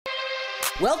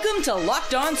Welcome to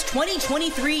Locked On's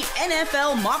 2023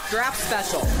 NFL Mock Draft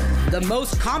Special, the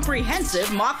most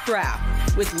comprehensive mock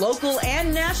draft, with local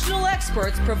and national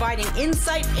experts providing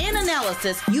insight and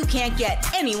analysis you can't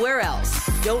get anywhere else.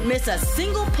 Don't miss a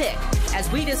single pick as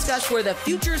we discuss where the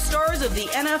future stars of the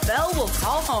NFL will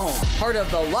call home. Part of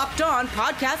the Locked On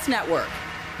Podcast Network,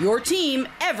 your team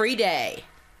every day.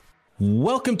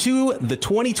 Welcome to the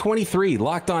 2023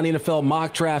 Locked On NFL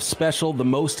Mock Draft Special. The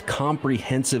most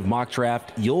comprehensive mock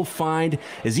draft you'll find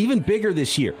is even bigger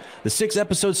this year. The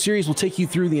 6-episode series will take you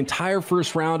through the entire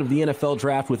first round of the NFL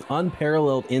Draft with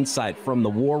unparalleled insight from the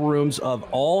war rooms of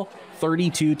all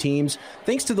 32 teams.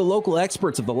 Thanks to the local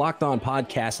experts of the Locked On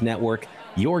Podcast Network,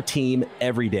 your team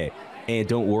every day. And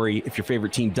don't worry, if your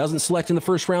favorite team doesn't select in the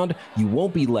first round, you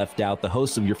won't be left out. The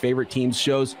hosts of your favorite team's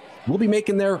shows will be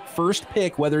making their first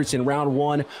pick, whether it's in round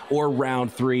 1 or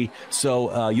round 3.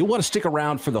 So you'll want to stick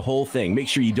around for the whole thing. Make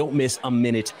sure you don't miss a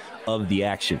minute of the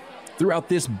action. Throughout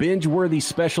this binge-worthy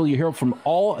special, you hear from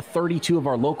all 32 of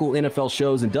our local NFL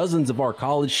shows and dozens of our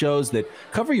college shows that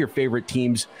cover your favorite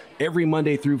teams. Every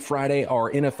Monday through Friday,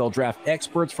 our NFL Draft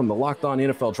experts from the Locked On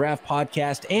NFL Draft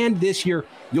podcast. And this year,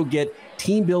 you'll get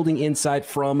team-building insight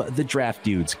from the Draft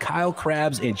Dudes. Kyle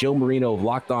Krabs and Joe Marino of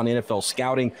Locked On NFL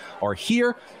Scouting are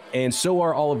here, and so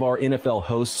are all of our NFL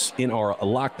hosts in our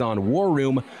Locked On War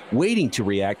Room, waiting to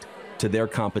react to their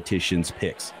competition's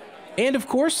picks. And, of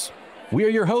course, we are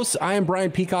your hosts. I am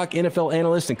Brian Peacock, NFL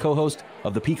analyst and co-host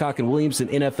of the Peacock and Williamson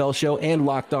NFL show and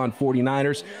Locked On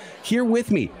 49ers. Here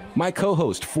with me, my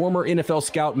co-host, former NFL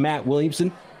scout Matt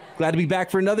Williamson. Glad to be back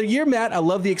for another year, Matt. I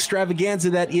love the extravaganza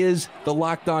that is the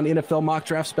Locked On NFL Mock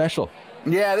Draft Special.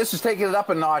 Yeah, this is taking it up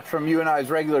a notch from you and I's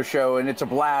regular show, and it's a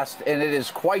blast, and it is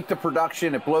quite the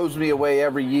production. It blows me away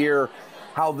every year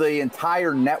how the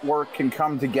entire network can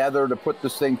come together to put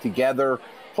this thing together.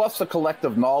 Plus, the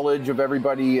collective knowledge of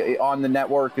everybody on the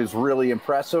network is really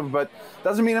impressive, but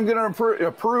doesn't mean I'm going to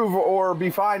approve or be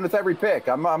fine with every pick.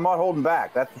 I'm not holding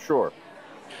back, that's for sure.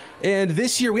 And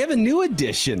this year, we have a new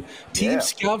addition. Team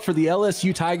scout for the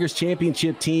LSU Tigers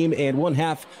championship team and one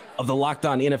half of the Locked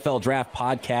On NFL Draft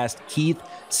podcast, Keith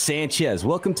Sanchez.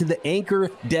 Welcome to the Anchor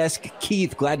Desk,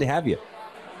 Keith. Glad to have you.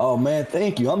 Oh, man,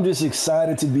 thank you. I'm just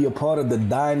excited to be a part of the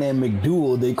dynamic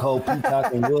duo they call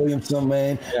Peacock and Williamson,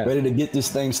 man. Yeah. Ready to get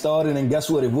this thing started. And guess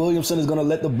what? If Williamson is going to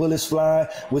let the bullets fly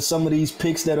with some of these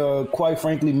picks that are, quite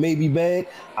frankly, maybe bad,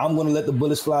 I'm going to let the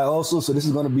bullets fly also. So this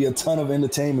is going to be a ton of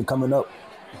entertainment coming up.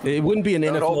 It wouldn't be an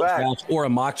NFL draft or a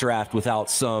mock draft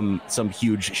without some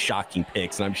huge shocking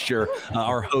picks. And I'm sure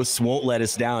our hosts won't let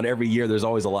us down. Every year there's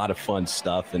always a lot of fun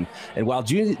stuff. And while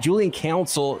Julian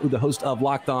Council, the host of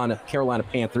Locked On Carolina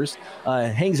Panthers,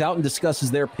 hangs out and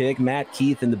discusses their pick, Matt,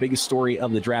 Keith, and the biggest story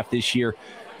of the draft this year,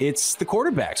 it's the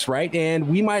quarterbacks, right? And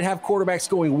we might have quarterbacks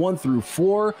going 1 through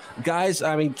 4. Guys,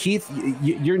 I mean, Keith,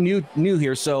 you're new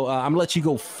here, so I'm going to let you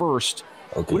go first.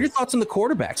 Okay. What are your thoughts on the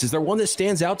quarterbacks? Is there one that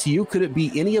stands out to you? Could it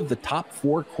be any of the top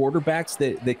 4 quarterbacks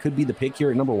that could be the pick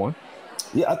here at number 1?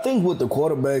 Yeah, I think with the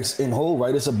quarterbacks in whole,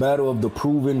 right, it's a battle of the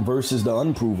proven versus the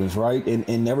unprovens, right?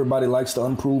 And everybody likes the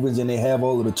unprovens and they have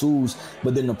all of the tools.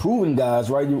 But then the proven guys,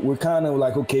 right, we're kind of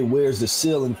like, okay, where's the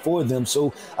ceiling for them?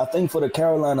 So I think for the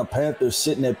Carolina Panthers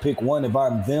sitting at pick 1, if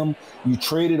I'm them, you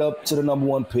traded up to the number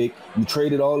 1 pick. You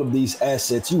traded all of these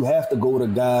assets. You have to go with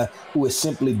a guy who has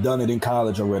simply done it in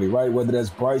college already, right? Whether that's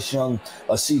Bryce Young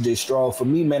or C.J. Stroud. For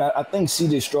me, man, I think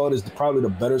C.J. Stroud is probably the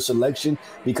better selection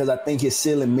because I think his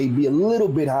ceiling may be a little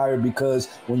bit higher because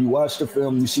when you watch the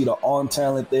film, you see the arm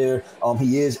talent there.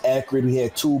 He is accurate. He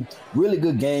had 2 really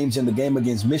good games in the game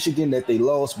against Michigan that they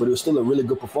lost, but it was still a really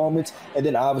good performance. And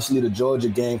then obviously the Georgia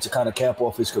game to kind of cap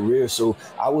off his career. So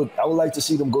I would like to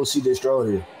see them go C.J. Stroud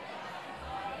here.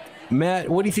 Matt,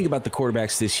 what do you think about the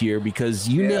quarterbacks this year? Because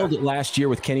you nailed it last year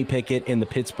with Kenny Pickett and the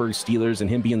Pittsburgh Steelers and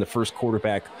him being the first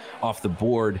quarterback off the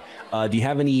board. Do you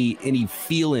have any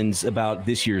feelings about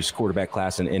this year's quarterback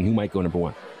class and who might go number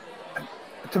 1?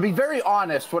 To be very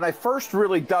honest, when I first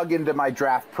really dug into my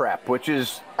draft prep, which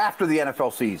is after the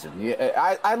NFL season,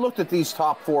 I looked at these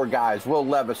top 4 guys: Will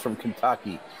Levis from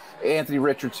Kentucky, Anthony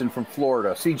Richardson from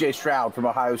Florida, C.J. Stroud from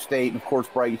Ohio State, and, of course,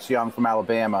 Bryce Young from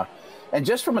Alabama. And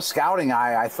just from a scouting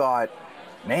eye, I thought,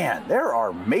 man, there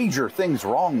are major things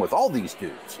wrong with all these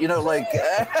dudes. You know, like,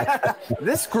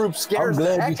 this group scares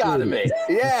the heck out of me.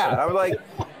 Yeah, I was like,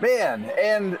 man.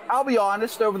 And I'll be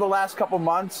honest, over the last couple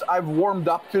months, I've warmed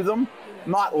up to them.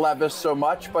 Not Levis so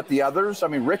much, but the others. I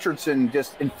mean, Richardson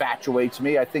just infatuates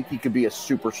me. I think he could be a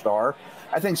superstar.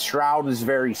 I think Stroud is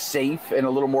very safe and a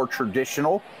little more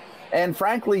traditional. And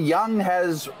frankly, Young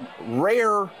has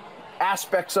rare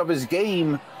aspects of his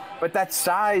game but that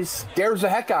size scares the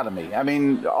heck out of me. I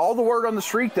mean, all the word on the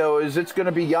street, though, is it's going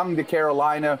to be Young to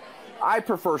Carolina. I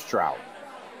prefer Stroud.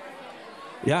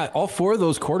 Yeah, all four of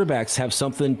those quarterbacks have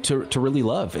something to really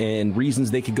love and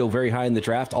reasons they could go very high in the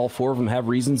draft. All four of them have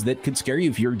reasons that could scare you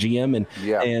if you're a GM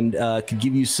and could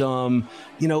give you some,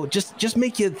 just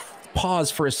make you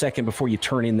pause for a second before you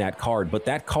turn in that card. But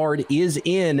that card is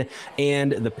in,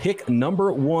 and the pick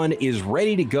number 1 is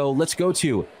ready to go. Let's go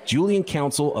to Julian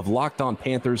Council of Locked On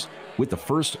Panthers with the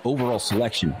first overall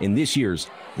selection in this year's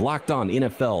Locked On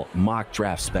NFL Mock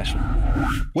Draft Special.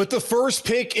 With the first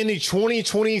pick in the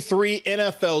 2023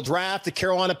 NFL Draft, the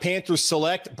Carolina Panthers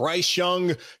select Bryce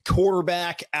Young,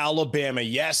 quarterback, Alabama.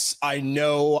 Yes, I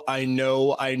know.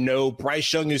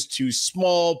 Bryce Young is too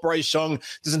small. Bryce Young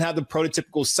doesn't have the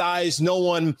prototypical size. No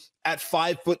one at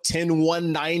 5'10",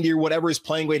 190 or whatever his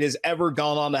playing weight has ever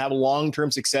gone on to have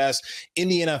long-term success in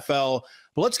the NFL.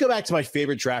 But let's go back to my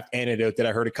favorite draft anecdote that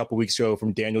I heard a couple weeks ago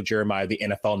from Daniel Jeremiah of the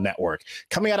NFL Network.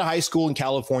 Coming out of high school in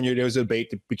California, there was a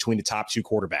debate between the top two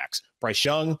quarterbacks, Bryce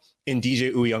Young and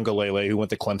DJ Uiagalelei, who went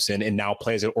to Clemson and now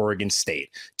plays at Oregon State.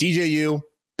 DJU,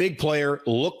 big player,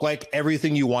 looked like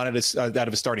everything you wanted out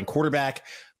of a starting quarterback.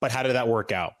 But how did that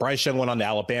work out? Bryce Young went on to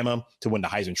Alabama to win the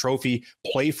Heisman Trophy,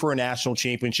 play for a national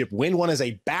championship, win one as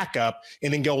a backup,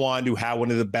 and then go on to have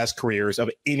one of the best careers of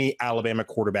any Alabama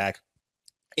quarterback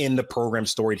in the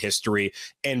program's storied history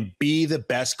and be the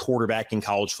best quarterback in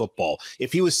college football.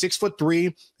 If he was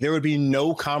 6'3", there would be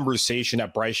no conversation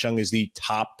that Bryce Young is the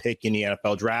top pick in the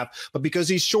NFL draft. But because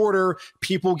he's shorter,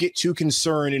 people get too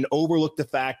concerned and overlook the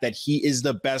fact that he is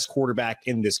the best quarterback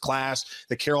in this class.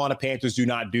 The Carolina Panthers do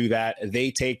not do that.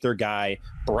 They take their guy,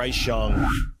 Bryce Young.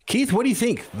 Keith, what do you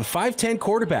think? The 5'10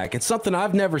 quarterback. It's something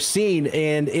I've never seen,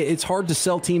 and it's hard to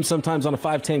sell teams sometimes on a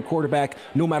 5'10 quarterback,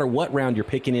 no matter what round you're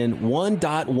picking in.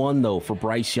 1.1, though, for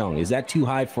Bryce Young. Is that too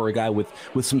high for a guy with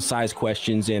some size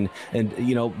questions and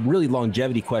really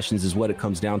longevity questions is what it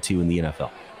comes down to in the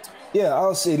NFL? Yeah,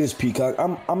 I'll say this, Peacock.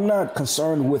 I'm not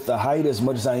concerned with the height as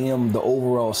much as I am the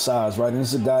overall size, right? And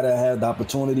this is a guy that I had the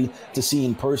opportunity to see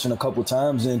in person a couple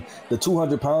times. And the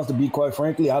 200 pounds, to be quite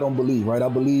frankly, I don't believe, right? I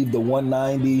believe the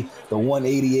 190, the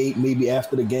 188, maybe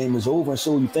after the game is over. And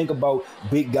so you think about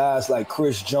big guys like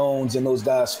Chris Jones and those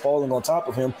guys falling on top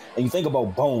of him, and you think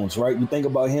about Bones, right? You think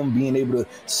about him being able to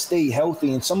stay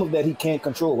healthy, and some of that he can't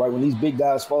control, right? When these big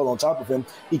guys fall on top of him,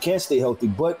 he can't stay healthy.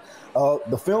 But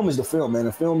the film is the film, man.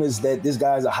 The film is that this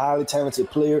guy is a highly talented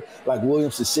player. Like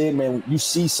Williamson said, man, you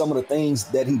see some of the things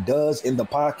that he does in the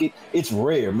pocket. It's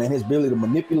rare, man. His ability to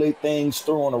manipulate things,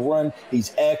 throw on a run.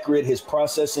 He's accurate. His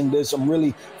processing, there's some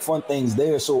really fun things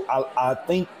there. So I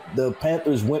think the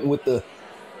Panthers went with the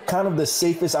kind of the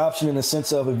safest option in the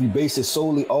sense of if you base it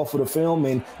solely off of the film.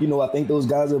 And, I think those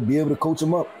guys will be able to coach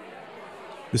him up.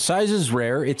 The size is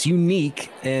rare. It's unique.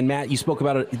 And, Matt, you spoke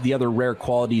about the other rare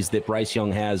qualities that Bryce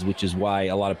Young has, which is why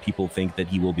a lot of people think that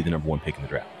he will be the number 1 pick in the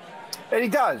draft. And he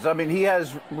does. I mean, he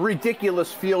has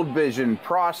ridiculous field vision,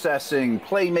 processing,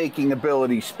 playmaking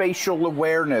ability, spatial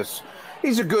awareness.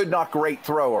 He's a good, not great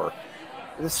thrower.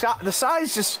 The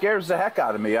size just scares the heck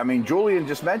out of me. I mean, Julian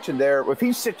just mentioned there, if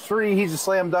he's 6'3", he's a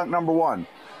slam dunk number 1.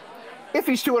 If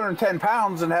he's 210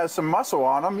 pounds and has some muscle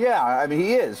on him, yeah, I mean,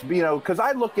 he is. Because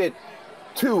I look at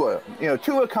Tua.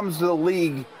 Tua comes to the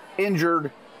league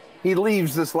injured. He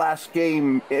leaves this last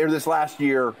game or this last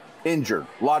year injured.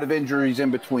 A lot of injuries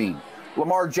in between.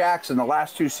 Lamar Jackson, the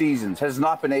last 2 seasons, has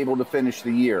not been able to finish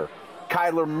the year.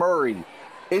 Kyler Murray,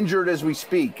 injured as we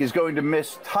speak, is going to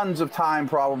miss tons of time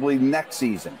probably next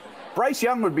season. Bryce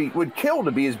Young would kill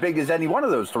to be as big as any one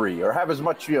of those 3 or have as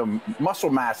much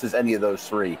muscle mass as any of those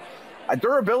 3.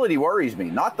 Durability worries me,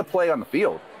 not the play on the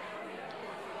field.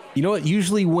 You know what?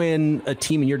 Usually when a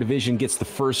team in your division gets the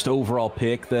first overall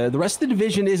pick, the rest of the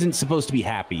division isn't supposed to be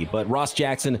happy. But Ross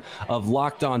Jackson of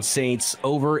Locked On Saints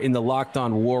over in the Locked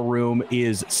On War Room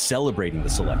is celebrating the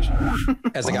selection.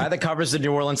 As a guy that covers the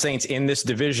New Orleans Saints in this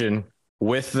division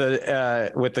with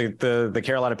the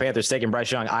Carolina Panthers taking Bryce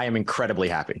Young, I am incredibly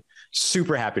happy.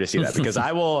 Super happy to see that because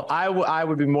I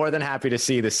would be more than happy to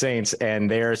see the Saints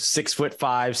and their 6'5",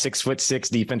 6'6"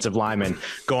 defensive linemen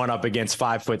going up against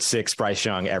 5'6" Bryce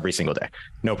Young every single day.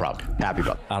 No problem. Happy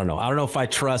about it. I don't know if I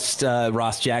trust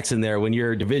Ross Jackson there. When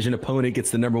your division opponent gets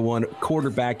the number 1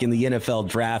 quarterback in the NFL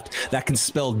draft, that can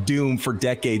spell doom for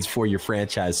decades for your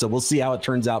franchise. So we'll see how it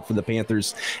turns out for the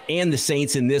Panthers and the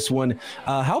Saints in this one.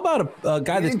 How about a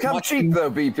guy that's come cheap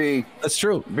though, BP? That's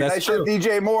true. That's true.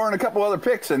 DJ Moore and a couple other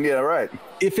picks, and right.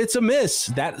 If it's a miss,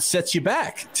 that sets you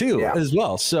back too as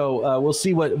well. So we'll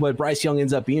see what Bryce Young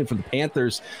ends up being for the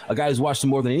Panthers. A guy who's watched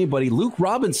him more than anybody, Luke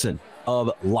Robinson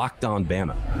of Locked On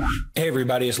Bama. Hey,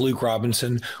 everybody, it's Luke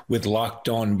Robinson with Locked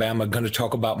On Bama. Going to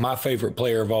talk about my favorite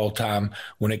player of all time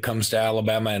when it comes to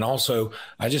Alabama. And also,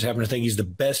 I just happen to think he's the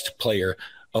best player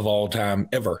of all time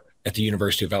ever at the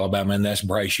University of Alabama, and that's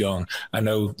Bryce Young. I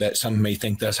know that some may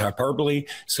think that's hyperbole.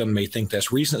 Some may think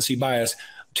that's recency bias.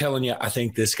 I'm telling you, I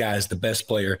think this guy is the best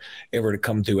player ever to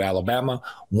come through Alabama.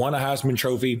 Won a Heisman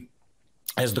Trophy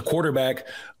as the quarterback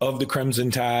of the Crimson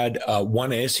Tide,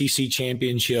 won an SEC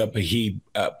championship. He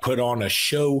put on a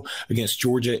show against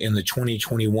Georgia in the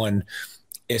 2021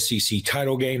 SEC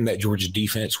title game. That Georgia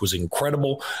defense was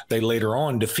incredible. They later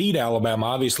on defeat Alabama,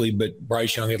 obviously, but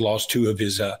Bryce Young had lost two of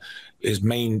his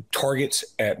main targets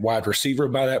at wide receiver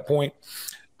by that point.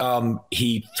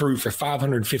 He threw for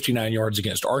 559 yards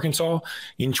against Arkansas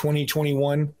in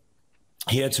 2021.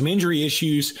 He had some injury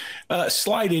issues,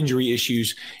 slight injury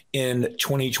issues in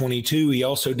 2022. He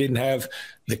also didn't have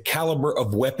the caliber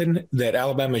of weapon that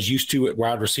Alabama is used to at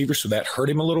wide receiver, so that hurt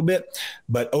him a little bit.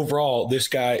 But overall, this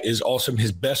guy is awesome.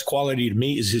 His best quality to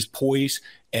me is his poise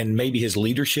and maybe his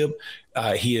leadership.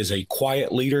 He is a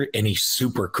quiet leader, and he's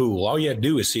super cool. All you had to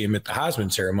do is see him at the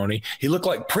Heisman ceremony. He looked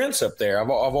like Prince up there. I've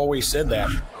always said that.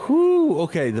 Whew,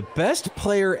 okay, the best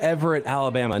player ever at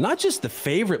Alabama, not just the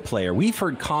favorite player. We've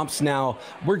heard comps now.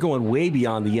 We're going way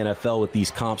beyond the NFL with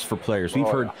these comps for players. We've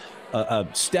heard a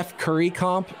Steph Curry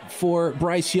comp for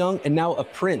Bryce Young, and now a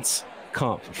Prince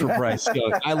comp for Bryce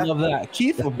Young. I love that.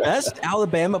 Keith, the best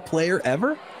Alabama player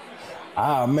ever?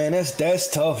 Man,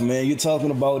 that's tough, man. You're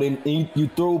talking about it, and you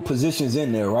throw positions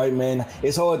in there, right, man?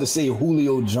 It's hard to say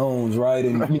Julio Jones, right,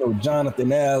 and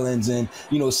Jonathan Allen's, and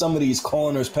some of these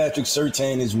corners. Patrick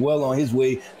Surtain is well on his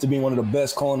way to being one of the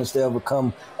best corners to ever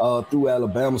come through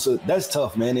Alabama. So that's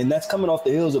tough, man, and that's coming off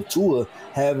the heels of Tua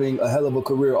having a hell of a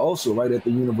career also, right, at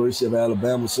the University of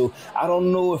Alabama. So I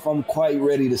don't know if I'm quite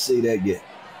ready to say that yet.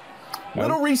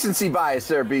 Little recency bias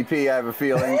there, BP, I have a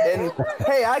feeling. And,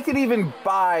 hey, I could even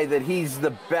buy that he's the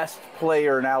best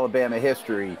player in Alabama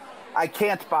history. I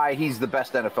can't buy he's the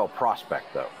best NFL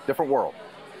prospect, though. Different world.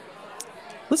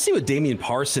 Let's see what Damian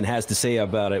Parson has to say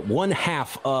about it. One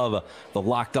half of the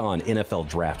Locked On NFL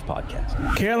Draft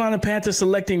Podcast. Carolina Panthers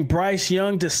selecting Bryce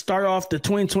Young to start off the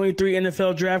 2023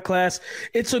 NFL Draft class.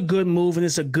 It's a good move, and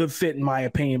it's a good fit, in my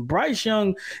opinion. Bryce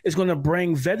Young is going to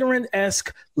bring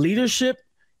veteran-esque leadership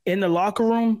in the locker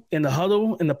room, in the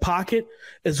huddle, in the pocket,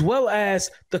 as well as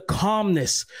the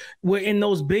calmness where in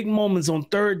those big moments on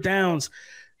third downs,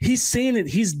 he's seen it.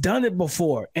 He's done it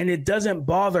before, and it doesn't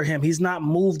bother him. He's not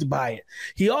moved by it.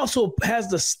 He also has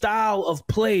the style of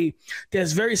play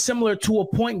that's very similar to a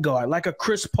point guard, like a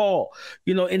Chris Paul,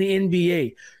 in the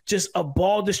NBA. Just a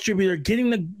ball distributor,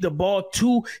 getting the ball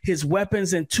to his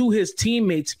weapons and to his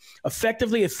teammates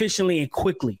effectively, efficiently, and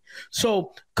quickly.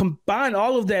 So combine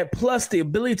all of that plus the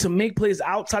ability to make plays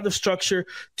outside of structure,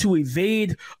 to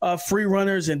evade free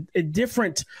runners and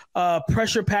different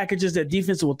pressure packages that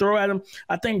defense will throw at him.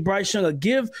 I think Bryce Young will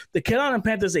give the Carolina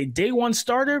Panthers a day one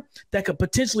starter that could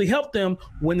potentially help them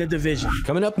win the division.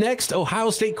 Coming up next,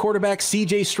 Ohio State quarterback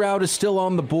C.J. Stroud is still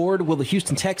on the board. Will the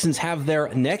Houston Texans have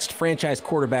their next franchise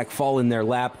quarterback fall in their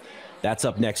lap? That's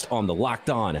up next on the Locked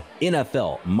On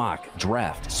NFL Mock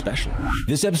Draft Special.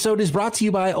 This episode is brought to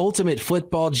you by Ultimate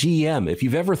Football GM. If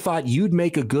you've ever thought you'd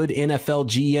make a good NFL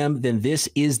GM, then this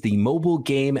is the mobile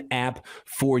game app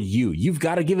for you. You've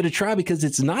got to give it a try because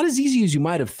it's not as easy as you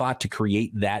might have thought to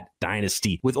create that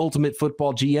dynasty. With Ultimate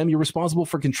Football GM, you're responsible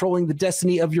for controlling the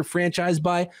destiny of your franchise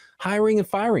by hiring and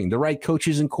firing the right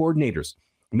coaches and coordinators,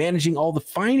 managing all the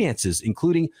finances,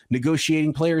 including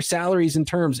negotiating player salaries and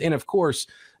terms, and of course,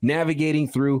 navigating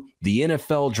through the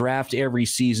NFL draft every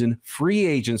season, free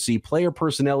agency, player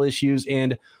personnel issues,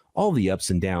 and all the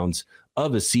ups and downs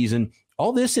of a season.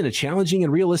 All this in a challenging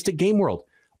and realistic game world.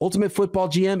 Ultimate Football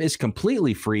GM is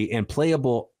completely free and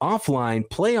playable offline,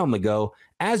 play on the go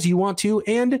as you want to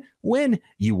and when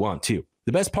you want to.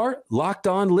 The best part, Locked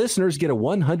On listeners get a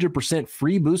 100%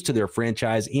 free boost to their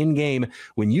franchise in-game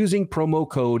when using promo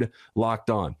code Locked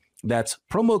On. That's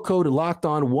promo code Locked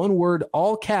On, one word,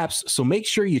 all caps. So make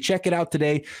sure you check it out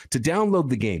today. To download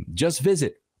the game, just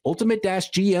visit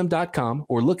ultimate-gm.com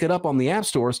or look it up on the app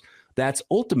stores. That's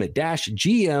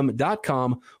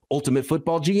ultimate-gm.com. Ultimate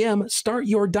Football GM. Start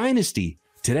your dynasty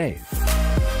today.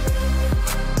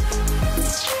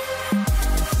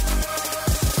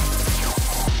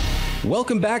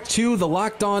 Welcome back to the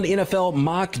Locked On NFL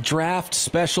Mock Draft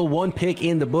Special. One pick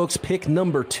in the books, pick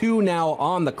number 2 now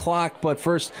on the clock. But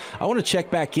first, I want to check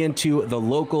back into the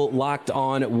local Locked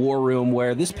On War Room,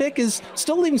 where this pick is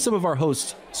still leaving some of our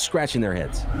hosts scratching their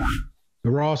heads.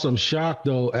 Ross, I'm shocked,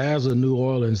 though, as a New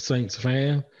Orleans Saints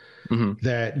fan,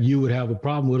 that you would have a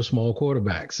problem with a small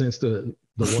quarterback, since the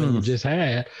one you just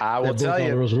had, I will tell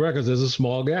you, all those records, is a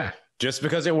small guy. Just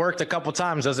because it worked a couple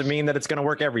times doesn't mean that it's going to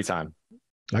work every time.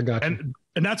 I got you.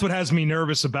 And that's what has me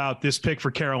nervous about this pick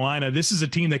for Carolina. This is a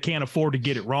team that can't afford to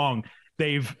get it wrong.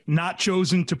 They've not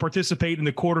chosen to participate in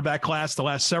the quarterback class the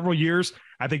last several years.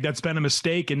 I think that's been a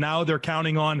mistake. And now they're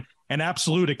counting on an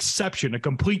absolute exception, a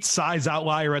complete size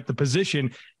outlier at the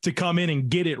position to come in and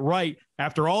get it right.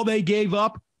 After all they gave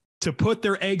up to put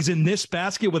their eggs in this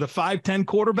basket with a 5'10"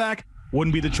 quarterback,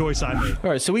 wouldn't be the choice I made. All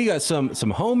right, so we got some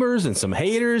homers and some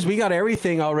haters. We got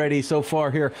everything already so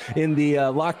far here in the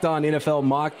Locked On NFL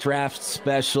Mock Draft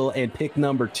Special. And pick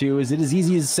number 2, is it as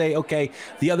easy as to say, okay,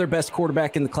 the other best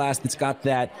quarterback in the class that's got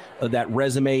that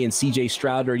resume in C.J.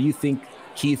 Stroud, or you think,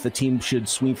 Keith, the team should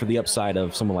swing for the upside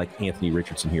of someone like Anthony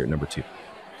Richardson here at number 2?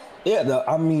 Yeah,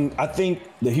 I think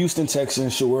the Houston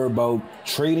Texans should worry about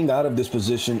trading out of this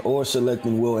position or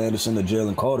selecting Will Anderson or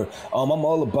Jalen Carter. I'm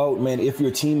all about, man, if your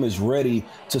team is ready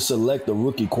to select a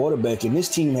rookie quarterback, and this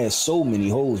team has so many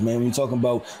holes, man. When you're talking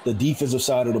about the defensive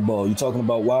side of the ball, you're talking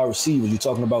about wide receivers, you're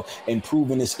talking about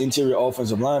improving this interior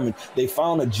offensive lineman. They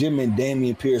found a gem in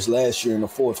Damian Pierce last year in the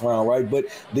 4th round, right? But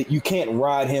you can't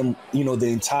ride him, the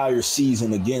entire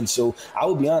season again. So I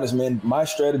would be honest, man, my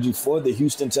strategy for the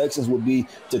Houston Texans would be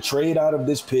to trade out of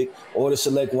this pick or to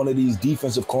select one of these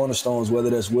defensive cornerstones, whether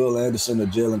that's Will Anderson or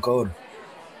Jalen Carter.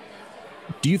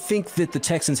 Do you think that the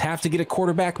Texans have to get a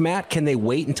quarterback, Matt? Can they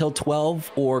wait until 12,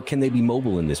 or can they be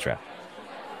mobile in this draft?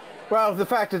 Well, the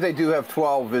fact that they do have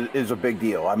 12 is a big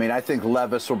deal. I mean, I think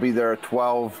Levis will be there at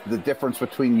 12. The difference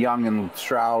between Young and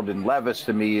Stroud and Levis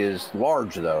to me is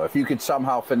large, though. If you could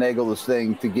somehow finagle this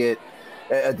thing to get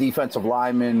a defensive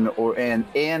lineman and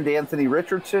Anthony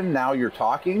Richardson, now you're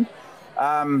talking.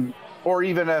 Or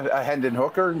even a Hendon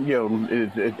Hooker,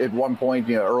 at one point,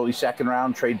 early 2nd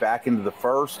round, trade back into the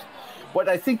 1st. What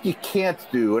I think you can't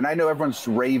do, and I know everyone's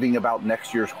raving about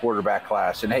next year's quarterback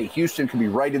class, and hey, Houston can be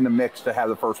right in the mix to have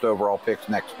the 1st overall picks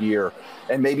next year.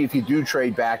 And maybe if you do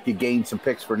trade back, you gain some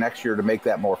picks for next year to make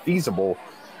that more feasible.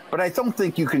 But I don't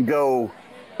think you can go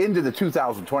into the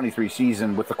 2023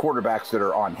 season with the quarterbacks that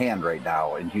are on hand right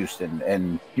now in Houston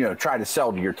and, try to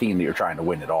sell to your team that you're trying to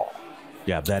win it all.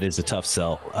 Yeah, that is a tough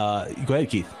sell. Go ahead,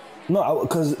 Keith. No,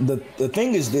 because the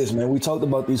thing is this, man. We talked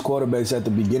about these quarterbacks at the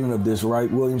beginning of this,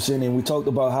 right, Williamson? And we talked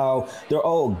about how they're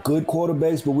all good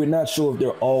quarterbacks, but we're not sure if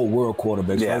they're all world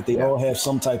quarterbacks, right? They all have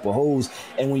some type of holes.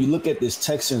 And when you look at this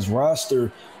Texans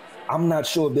roster, I'm not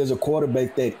sure if there's a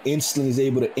quarterback that instantly is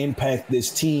able to impact this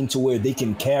team to where they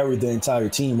can carry the entire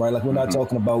team, right? Like, we're not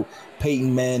talking about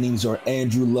Peyton Manning's or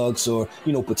Andrew Luck's or,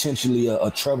 potentially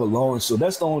a Trevor Lawrence. So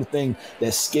that's the only thing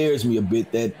that scares me a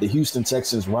bit, that the Houston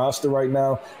Texans roster right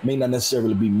now may not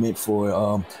necessarily be meant for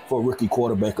a rookie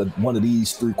quarterback or one of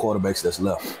these 3 quarterbacks that's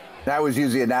left. I always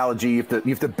use the analogy, you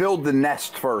have to build the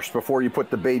nest first before you put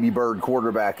the baby bird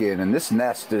quarterback in, and this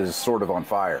nest is sort of on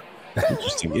fire.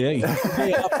 Interesting. Yeah, you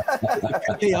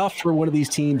pay off for one of these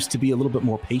teams to be a little bit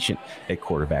more patient at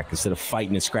quarterback instead of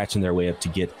fighting and scratching their way up to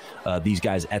get these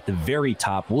guys at the very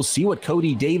top. We'll see what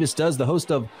Cody Davis does. The host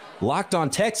of Locked On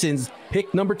Texans,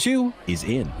 pick number 2 is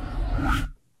in.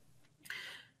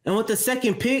 And with the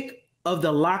second pick of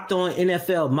the Locked On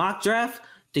NFL Mock Draft,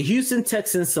 the Houston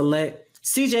Texans select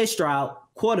C.J. Stroud,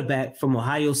 quarterback from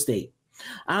Ohio State.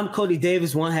 I'm Cody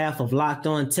Davis, one half of Locked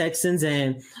On Texans,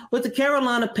 and with the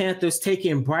Carolina Panthers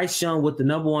taking Bryce Young with the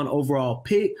number 1 overall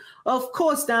pick, of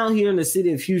course, down here in the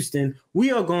city of Houston,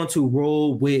 we are going to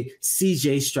roll with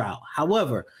C.J. Stroud.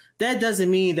 However, that doesn't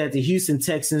mean that the Houston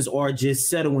Texans are just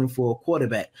settling for a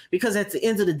quarterback, because at the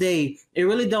end of the day, it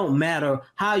really don't matter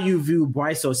how you view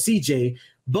Bryce or C.J.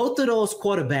 Both of those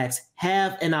quarterbacks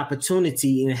have an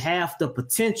opportunity and have the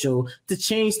potential to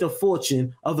change the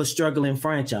fortune of a struggling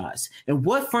franchise. And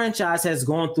what franchise has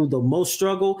gone through the most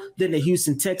struggle than the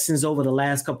Houston Texans over the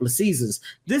last couple of seasons?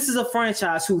 This is a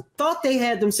franchise who thought they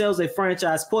had themselves a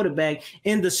franchise quarterback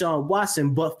in Deshaun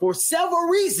Watson, but for several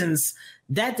reasons,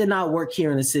 that did not work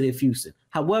here in the city of Houston.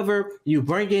 However, you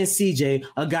bring in CJ,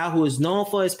 a guy who is known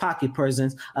for his pocket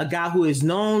presence, a guy who is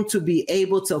known to be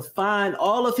able to find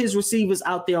all of his receivers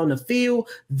out there on the field.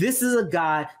 This is a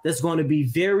guy that's going to be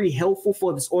very helpful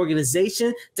for this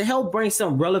organization to help bring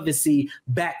some relevancy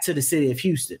back to the city of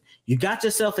Houston. You got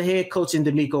yourself a head coach in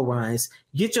DeMeco Ryans,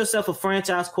 get yourself a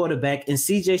franchise quarterback in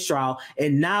CJ Stroud,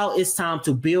 and now it's time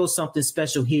to build something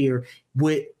special here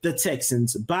with the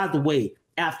Texans. By the way,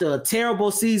 After a terrible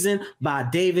season by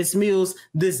Davis Mills,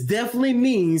 this definitely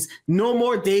means no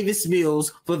more Davis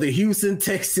Mills for the Houston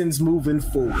Texans moving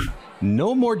forward.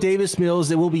 No more Davis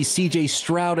Mills. It will be C.J.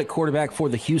 Stroud at quarterback for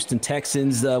the Houston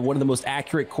Texans, one of the most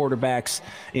accurate quarterbacks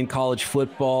in college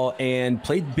football, and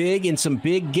played big in some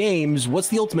big games. What's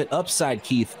the ultimate upside,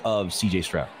 Keith, of C.J.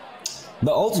 Stroud?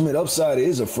 The ultimate upside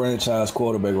is a franchise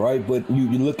quarterback, right? But you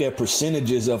look at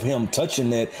percentages of him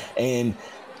touching that, and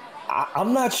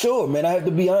I'm not sure, man. I have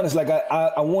to be honest. Like,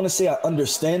 I want to say I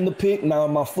understand the pick. Now,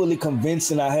 am I fully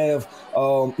convinced and I have,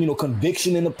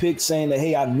 conviction in the pick saying that,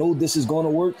 hey, I know this is going to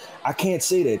work? I can't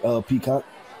say that, Peacock.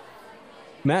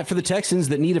 Matt, for the Texans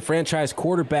that need a franchise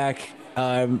quarterback,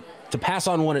 to pass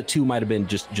on one at 2 might have been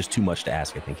just too much to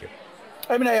ask, I think, here.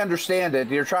 I mean, I understand it.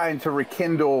 You're trying to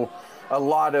rekindle a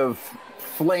lot of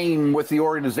flame with the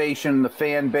organization, the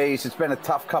fan base. It's been a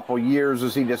tough couple years,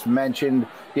 as he just mentioned.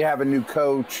 You have a new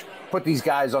coach, put these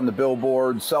guys on the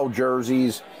billboard, sell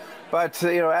jerseys. But,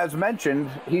 as mentioned,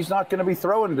 he's not going to be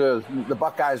throwing to the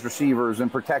Buckeyes receivers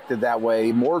and protected that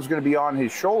way. More's going to be on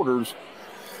his shoulders.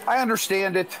 I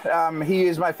understand it. He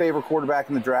is my favorite quarterback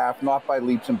in the draft, not by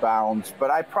leaps and bounds.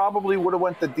 But I probably would have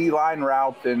went the D-line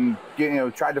route and,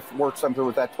 tried to work something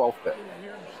with that 12th pick.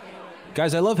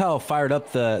 Guys, I love how fired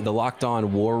up the Locked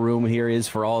On War Room here is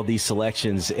for all of these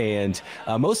selections, and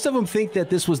most of them think that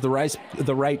this was the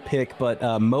right pick,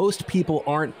 but most people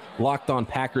aren't. Locked On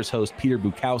Packers host Peter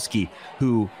Bukowski,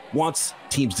 who wants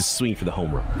teams to swing for the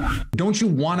home run. Don't you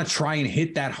want to try and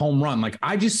hit that home run? Like,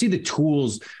 I just see the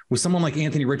tools with someone like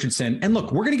Anthony Richardson, and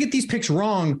look, we're going to get these picks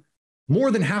wrong more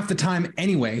than half the time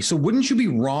anyway. So wouldn't you be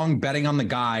wrong betting on the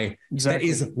guy that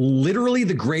is literally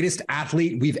the greatest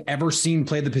athlete we've ever seen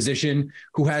play the position,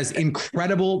 who has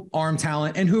incredible arm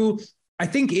talent, and who I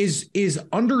think is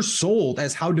undersold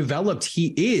as how developed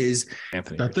he is?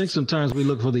 Anthony, I think sometimes we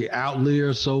look for the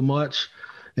outlier so much,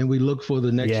 and we look for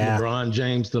the next LeBron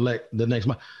James, the next.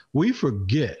 We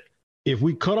forget, if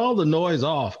we cut all the noise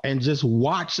off and just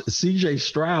watch C.J.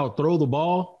 Stroud throw the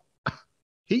ball,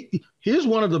 he's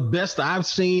one of the best I've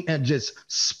seen at just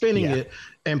spinning it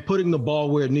and putting the ball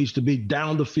where it needs to be,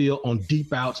 down the field on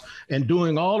deep outs, and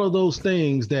doing all of those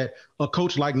things that a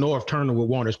coach like Norv Turner would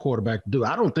want his quarterback to do.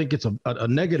 I don't think it's a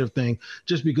negative thing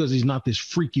just because he's not this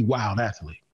freaky wild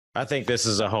athlete. I think this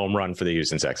is a home run for the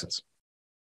Houston Texans.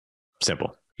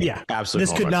 Simple. Yeah,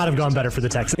 absolutely. This could not have gone better for the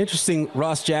Texans. Interesting.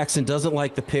 Ross Jackson doesn't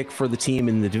like the pick for the team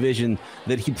in the division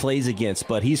that he plays against,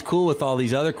 but he's cool with all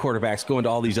these other quarterbacks going to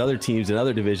all these other teams and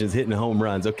other divisions hitting home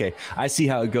runs. Okay, I see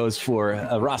how it goes for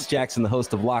Ross Jackson, the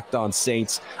host of Locked On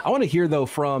Saints. I want to hear, though,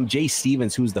 from Jay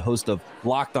Stevens, who's the host of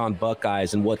Locked On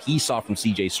Buckeyes, and what he saw from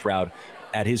C.J. Stroud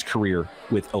at his career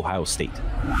with Ohio State.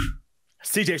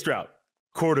 C.J. Stroud,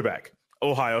 quarterback,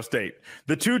 Ohio State.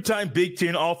 The two-time Big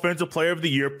Ten Offensive Player of the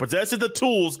Year possesses the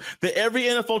tools that every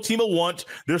NFL team will want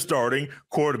their starting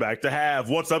quarterback to have.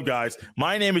 What's up, guys?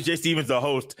 My name is Jay Stevens, the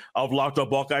host of Locked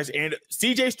Up Buckeyes, and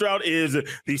C.J. Stroud is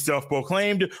the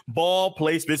self-proclaimed ball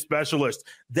placement specialist.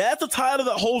 That's a title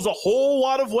that holds a whole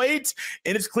lot of weight,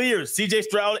 and it's clear C.J.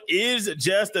 Stroud is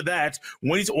just that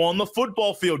when he's on the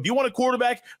football field. Do you want a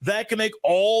quarterback that can make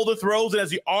all the throws and has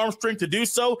the arm strength to do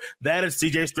so? That is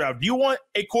C.J. Stroud. Do you want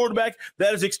a quarterback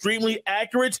that is extremely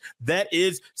accurate? That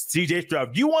is C.J.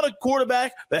 Stroud. Do you want a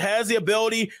quarterback that has the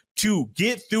ability to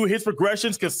get through his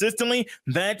progressions consistently?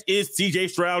 That is C.J.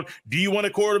 Stroud. Do you want a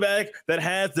quarterback that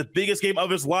has the biggest game of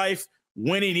his life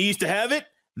when he needs to have it?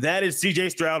 That is C.J.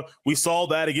 Stroud. We saw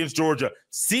that against Georgia.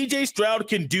 C.J. Stroud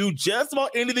can do just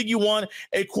about anything you want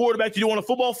a quarterback to do on a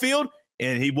football field,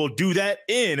 and he will do that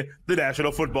in the National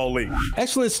Football League.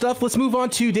 Excellent stuff. Let's move on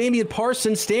to Damian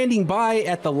Parsons, standing by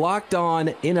at the Locked On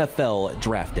NFL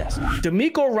Draft Desk.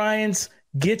 DeMeco Ryans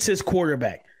gets his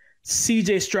quarterback,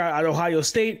 C.J. Stroud at Ohio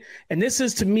State, and this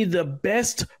is, to me, the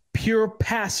best pure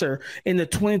passer in the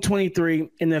 2023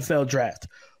 NFL Draft.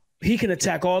 He can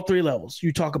attack all three levels.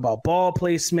 You talk about ball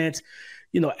placement,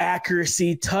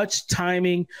 accuracy, touch,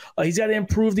 timing. He's got to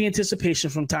improve the anticipation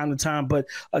from time to time, but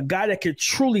a guy that could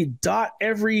truly dot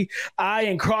every I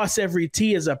and cross every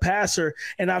T as a passer.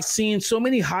 And I've seen so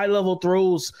many high-level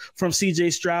throws from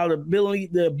C.J. Stroud,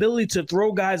 the ability to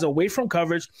throw guys away from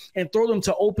coverage and throw them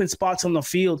to open spots on the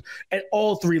field at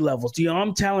all three levels. The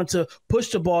arm talent to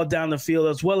push the ball down the field,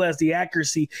 as well as the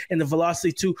accuracy and the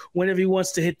velocity too, whenever he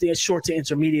wants to hit the short to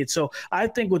intermediate. So I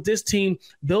think with this team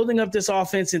building up this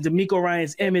offense and DeMeco Ryan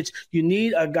image, you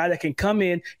need a guy that can come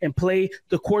in and play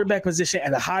the quarterback position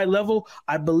at a high level.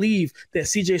 I believe that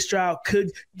C.J. Stroud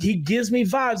he gives me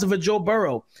vibes of a Joe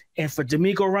Burrow. And for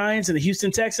DeMeco Ryans and the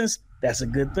Houston Texans, that's a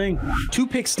good thing. 2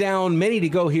 picks down, many to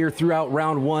go here throughout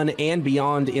round 1 and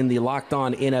beyond in the Locked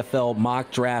On NFL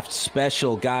mock draft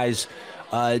special. Guys,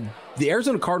 the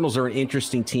Arizona Cardinals are an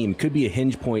interesting team. Could be a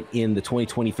hinge point in the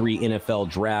 2023 NFL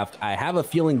draft. I have a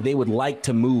feeling they would like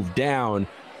to move down.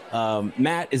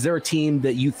 Matt, is there a team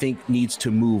that you think needs to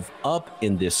move up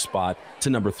in this spot to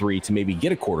number 3 to maybe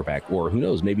get a quarterback, or who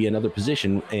knows, maybe another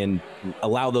position, and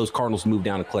allow those Cardinals to move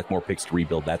down and collect more picks to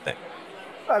rebuild that thing?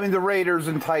 I mean, the Raiders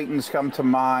and Titans come to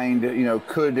mind. You know,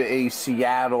 could a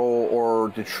Seattle or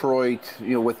Detroit,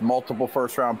 you know, with multiple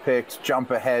first-round picks,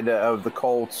 jump ahead of the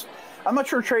Colts? I'm not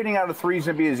sure trading out of 3 is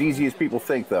going to be as easy as people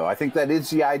think, though. I think that is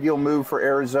the ideal move for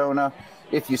Arizona.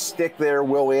 If you stick there,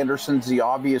 Will Anderson's the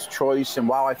obvious choice. And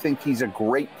while I think he's a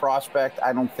great prospect,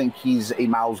 I don't think he's a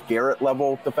Myles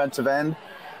Garrett-level defensive end.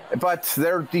 But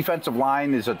their defensive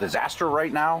line is a disaster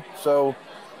right now. So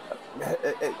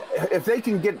if they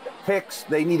can get picks,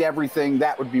 they need everything.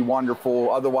 That would be wonderful.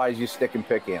 Otherwise, you stick and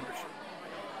pick Anderson.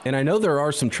 And I know there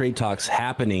are some trade talks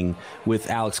happening with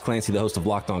Alex Clancy, the host of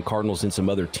Locked On Cardinals, and some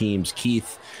other teams.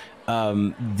 Keith,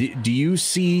 do you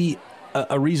see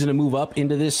a reason to move up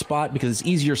into this spot? Because it's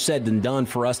easier said than done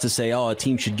for us to say, oh, a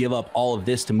team should give up all of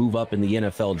this to move up in the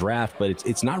NFL draft. But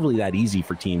it's not really that easy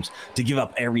for teams to give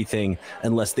up everything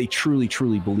unless they truly,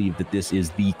 truly believe that this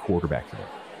is the quarterback for them.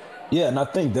 Yeah, and I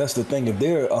think that's the thing. If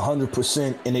they're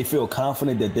 100% and they feel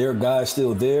confident that their guy's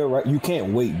still there, right, you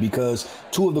can't wait, because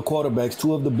 2 of the quarterbacks,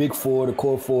 2 of the big 4, the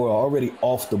core 4, are already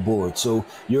off the board. So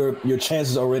your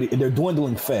chances already, they're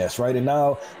dwindling fast, right? And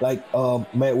now, like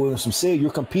Matt Williamson said, you're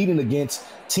competing against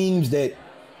teams that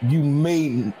you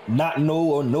may not know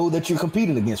or know that you're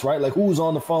competing against, right? Like, who's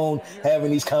on the phone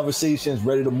having these conversations,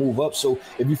 ready to move up? So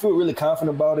if you feel really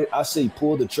confident about it, I say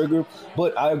pull the trigger.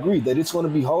 But I agree that it's going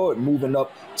to be hard moving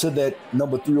up to that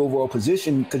number 3 overall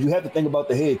position, because you have to think about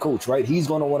the head coach, right? He's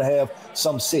going to want to have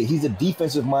some say. He's a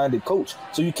defensive-minded coach.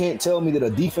 So you can't tell me that a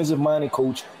defensive-minded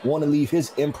coach want to leave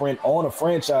his imprint on a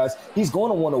franchise. He's going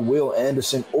to want a Will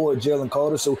Anderson or a Jalen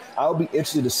Carter. So I'll be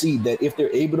interested to see that if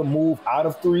they're able to move out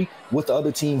of 3, what the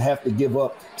other team have to give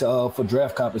up to, for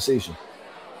draft compensation.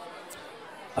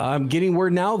 I'm getting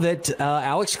word now that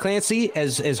Alex Clancy,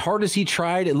 as hard as he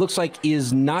tried, it looks like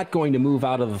is not going to move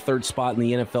out of the 3rd spot in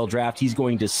the NFL draft. He's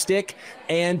going to stick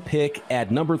and pick at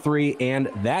number 3, and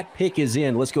that pick is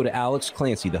in. Let's go to Alex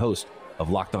Clancy, the host of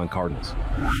Locked On Cardinals.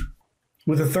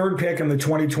 With the 3rd pick in the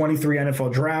 2023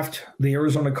 NFL draft, the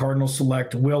Arizona Cardinals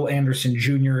select Will Anderson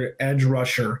Jr., edge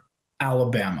rusher,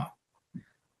 Alabama.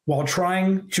 While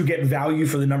trying to get value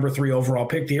for the number 3 overall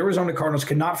pick, the Arizona Cardinals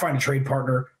could not find a trade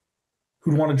partner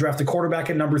who'd want to draft a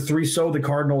quarterback at number 3. So the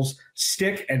Cardinals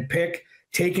stick and pick,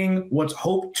 taking what's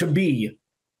hoped to be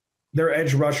their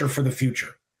edge rusher for the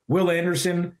future. Will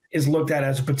Anderson is looked at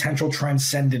as a potential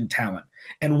transcendent talent.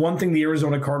 And one thing the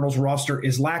Arizona Cardinals roster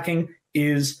is lacking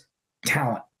is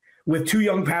talent. With 2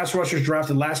 young pass rushers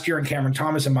drafted last year in Cameron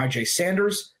Thomas and Myjai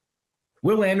Sanders,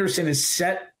 Will Anderson is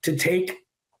set to take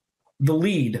the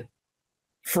lead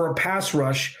for a pass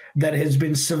rush that has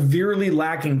been severely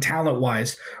lacking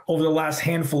talent-wise over the last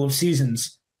handful of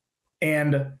seasons,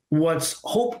 and what's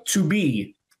hoped to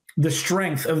be the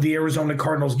strength of the Arizona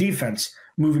Cardinals defense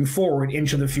moving forward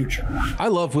into the future. I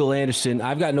love Will Anderson.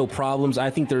 I've got no problems. I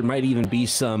think there might even be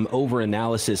some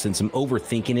over-analysis and some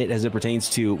overthinking it as it pertains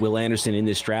to Will Anderson in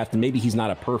this draft. And maybe he's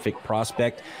not a perfect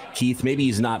prospect, Keith. Maybe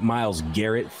he's not Myles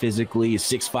Garrett physically. He's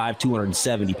 6'5",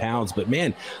 270 pounds. But,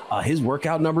 man, his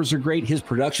workout numbers are great. His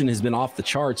production has been off the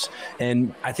charts.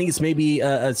 And I think it's maybe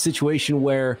a situation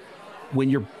where when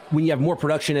you have more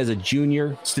production as a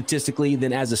junior statistically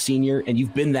than as a senior, and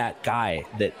you've been that guy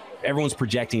that everyone's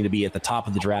projecting to be at the top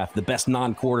of the draft, the best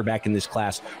non-quarterback in this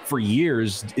class for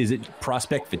years, is it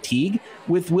prospect fatigue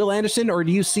with Will Anderson, or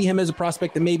do you see him as a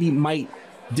prospect that maybe might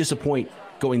disappoint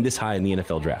going this high in the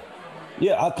NFL draft?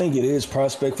 Yeah, I think it is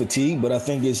prospect fatigue, but I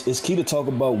think it's key to talk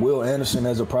about Will Anderson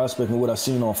as a prospect and what I've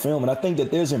seen on film. And I think that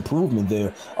there's improvement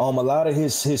there. A lot of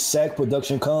his sack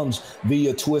production comes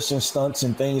via twists and stunts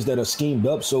and things that are schemed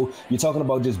up. So you're talking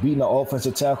about just beating the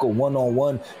offensive tackle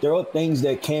one-on-one. There are things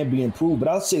that can be improved. But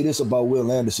I'll say this about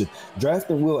Will Anderson.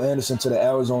 Drafting Will Anderson to the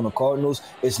Arizona Cardinals,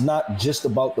 it's not just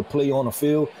about the play on the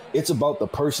field. It's about the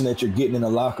person that you're getting in the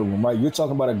locker room, right? You're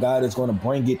talking about a guy that's going to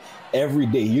bring it every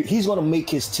day. He's going to make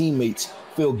his teammates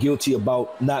feel guilty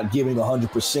about not giving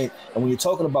 100%. And when you're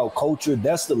talking about culture,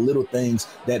 that's the little things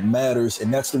that matters.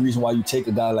 And that's the reason why you take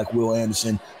a guy like Will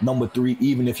Anderson, number 3,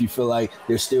 even if you feel like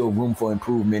there's still room for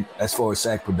improvement as far as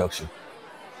sack production.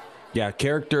 Yeah,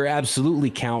 character absolutely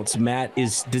counts. Matt,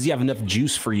 does he have enough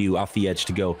juice for you off the edge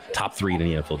to go top 3 in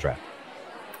the NFL draft?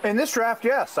 In this draft,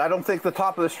 yes. I don't think the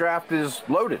top of this draft is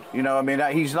loaded. You know, I mean,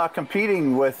 he's not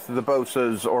competing with the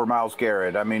Bosas or Myles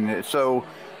Garrett. I mean, so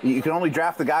you can only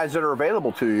draft the guys that are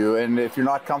available to you. And if you're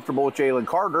not comfortable with Jalen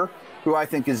Carter, who I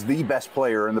think is the best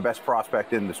player and the best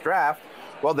prospect in this draft,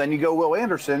 well, then you go Will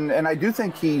Anderson. And I do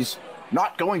think he's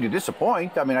not going to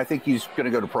disappoint. I mean, I think he's going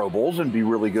to go to Pro Bowls and be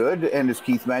really good. And as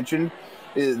Keith mentioned,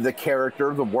 the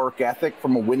character, the work ethic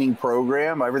from a winning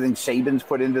program, everything Saban's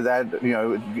put into that, you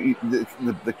know,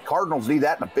 the Cardinals need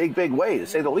that in a big, big way, to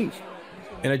say the least.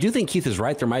 And I do think Keith is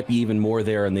right. There might be even more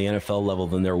there in the NFL level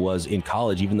than there was in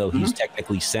college, even though he's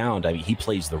technically sound. I mean, he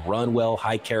plays the run well,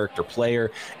 high character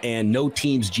player, and no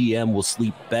team's GM will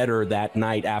sleep better that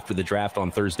night after the draft on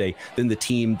Thursday than the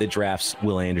team that drafts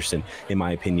Will Anderson, in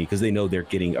my opinion, because they know they're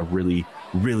getting a really,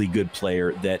 really good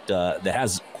player that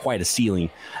has quite a ceiling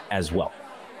as well.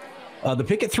 The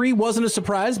pick at 3 wasn't a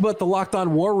surprise, but the Locked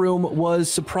On War Room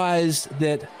was surprised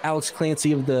that Alex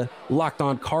Clancy of the Locked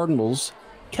On Cardinals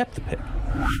kept the pick.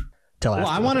 Well,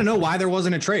 I want to know why there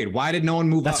wasn't a trade. Why did no one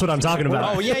move? That's what I'm talking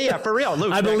about. Oh, yeah, for real.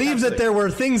 Luke, I believe that there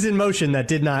were things in motion that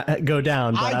did not go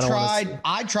down. But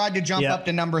I tried to jump up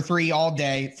to number 3 all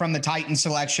day from the Titan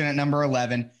selection at number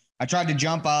 11. I tried to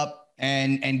jump up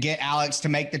and get Alex to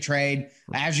make the trade.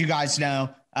 As you guys know,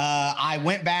 I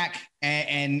went back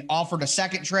and offered a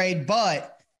second trade,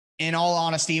 but in all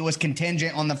honesty, it was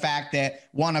contingent on the fact that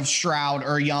one of Stroud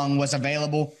or Young was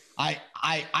available.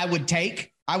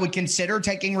 I would consider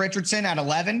taking Richardson at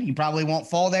 11. He probably won't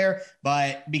fall there,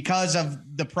 but because of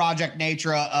the project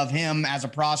nature of him as a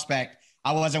prospect,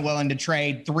 I wasn't willing to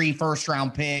trade 3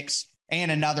 first-round picks and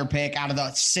another pick out of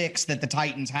the 6 that the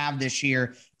Titans have this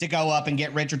year to go up and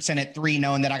get Richardson at 3,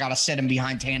 knowing that I got to sit him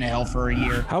behind Tannehill for a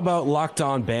year. How about Locked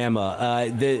On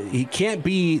Bama? He can't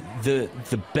be the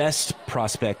best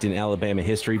prospect in Alabama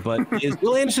history, but is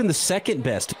Will Anderson the second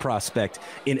best prospect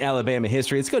in Alabama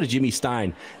history? Let's go to Jimmy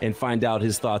Stein and find out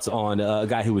his thoughts on a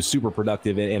guy who was super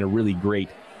productive and a really great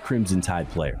Crimson Tide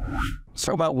player.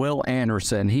 So about Will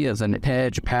Anderson, he is an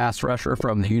edge pass rusher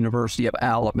from the University of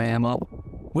Alabama.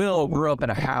 Will grew up in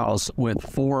a house with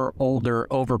 4 older,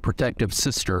 overprotective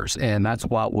sisters, and that's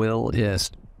why Will is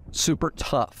super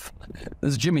tough.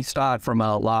 This is Jimmy Stein from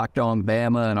Locked On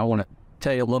Bama, and I want to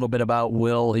tell you a little bit about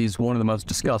Will. He's one of the most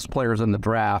discussed players in the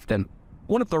draft, and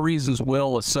one of the reasons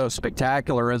Will is so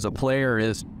spectacular as a player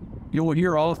is you'll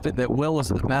hear often that Will is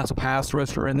the best pass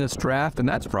rusher in this draft, and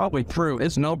that's probably true.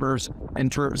 His numbers in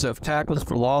terms of tackles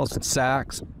for loss and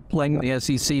sacks, playing in the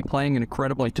SEC, playing an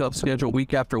incredibly tough schedule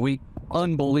week after week,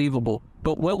 unbelievable.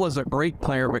 But Will is a great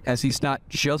player because he's not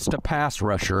just a pass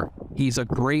rusher. He's a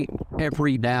great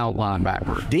every down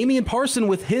linebacker. Damian Parson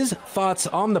with his thoughts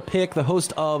on the pick, the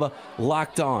host of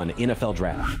Locked On NFL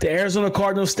Draft. The Arizona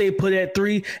Cardinals stay put at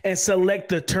 3 and select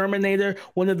the Terminator,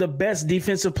 one of the best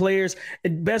defensive players,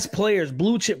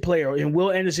 blue chip player in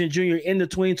Will Anderson Jr. in the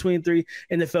 2023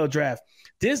 NFL Draft.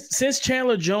 Since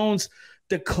Chandler Jones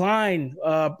declined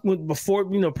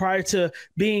prior to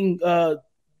being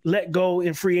let go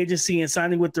in free agency and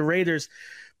signing with the Raiders,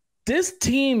 this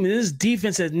team, this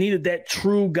defense has needed that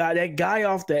true guy, that guy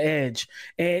off the edge.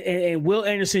 And Will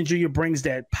Anderson Jr. brings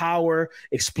that power,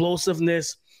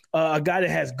 explosiveness, a guy that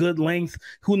has good length,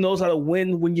 who knows how to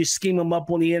win when you scheme him up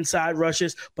on the inside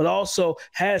rushes, but also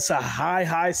has a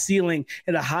high ceiling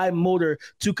and a high motor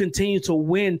to continue to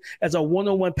win as a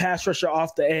one-on-one pass rusher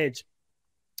off the edge.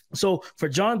 So for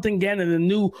Jonathan Gannon, the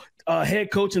new head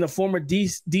coach and the former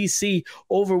DC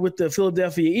over with the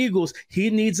Philadelphia Eagles, he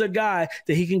needs a guy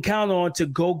that he can count on to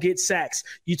go get sacks.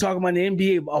 You talk about the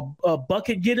NBA, a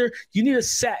bucket getter, you need a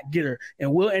sack getter,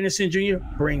 and Will Anderson Jr.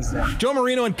 brings that. Joe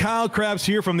Marino and Kyle Krabs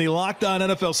here from the Locked On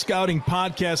NFL Scouting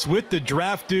Podcast with the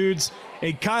Draft Dudes.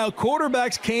 Hey, Kyle,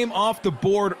 quarterbacks came off the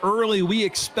board early. We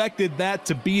expected that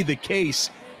to be the case.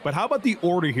 But how about the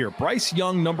order here? Bryce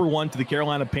Young, number 1 to the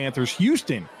Carolina Panthers.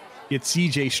 Houston gets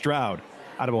C.J. Stroud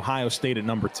out of Ohio State at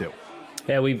number 2.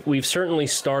 Yeah, we've certainly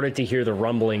started to hear the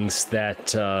rumblings that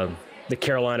the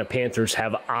Carolina Panthers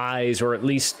have eyes, or at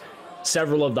least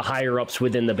several of the higher-ups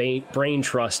within the brain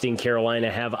trust in Carolina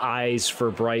have eyes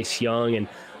for Bryce Young. And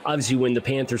obviously when the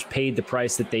Panthers paid the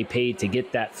price that they paid to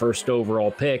get that first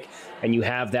overall pick, and you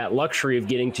have that luxury of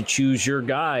getting to choose your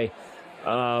guy,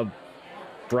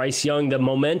 Bryce Young, the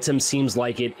momentum seems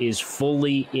like it is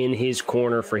fully in his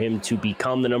corner for him to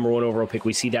become the number 1 overall pick.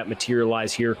 We see that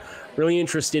materialize here. Really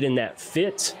interested in that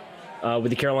fit with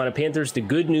the Carolina Panthers. The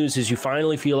good news is you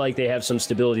finally feel like they have some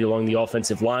stability along the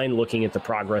offensive line, looking at the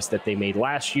progress that they made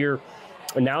last year.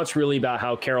 And now it's really about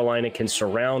how Carolina can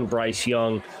surround Bryce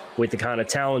Young with the kind of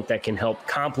talent that can help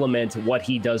complement what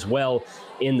he does well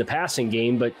in the passing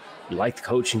game. But you like the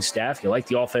coaching staff, you like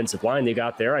the offensive line they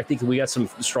got there. I think we got some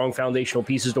strong foundational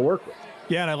pieces to work with.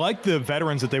 Yeah, and I like the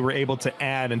veterans that they were able to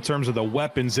add in terms of the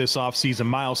weapons this offseason.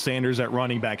 Miles Sanders at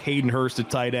running back, Hayden Hurst at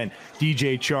tight end,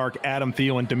 DJ Chark, Adam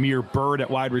Thielen, Damiere Byrd at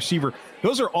wide receiver.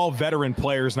 Those are all veteran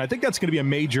players, and I think that's going to be a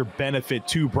major benefit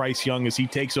to Bryce Young as he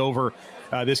takes over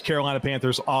this Carolina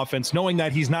Panthers offense, knowing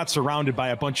that he's not surrounded by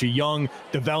a bunch of young,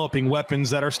 developing weapons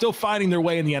that are still finding their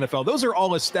way in the NFL. Those are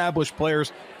all established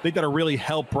players. I think that'll really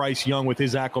help Bryce Young with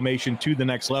his acclimation to the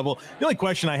next level. The only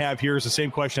question I have here is the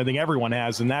same question I think everyone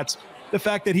has, and that's the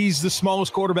fact that he's the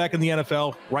smallest quarterback in the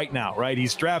NFL right now, right?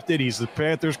 He's drafted, he's the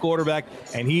Panthers quarterback,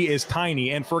 and he is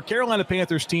tiny. And for a Carolina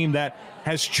Panthers team that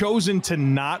has chosen to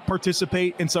not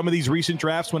participate in some of these recent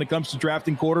drafts when it comes to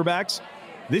drafting quarterbacks,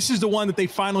 this is the one that they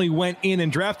finally went in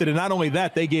and drafted. And not only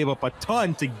that, they gave up a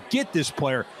ton to get this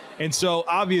player. And so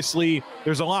obviously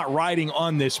there's a lot riding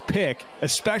on this pick,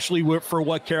 especially for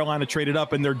what Carolina traded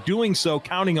up. And they're doing so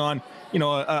counting on, you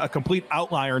know, a complete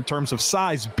outlier in terms of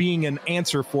size being an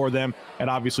answer for them at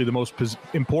obviously the most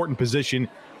important position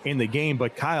in the game.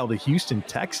 But Kyle, the Houston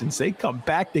Texans, they come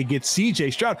back, they get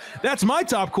CJ Stroud. That's my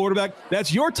top quarterback.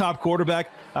 That's your top quarterback.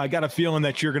 I got a feeling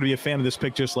that you're going to be a fan of this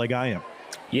pick just like I am.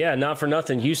 Yeah, not for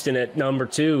nothing. Houston at number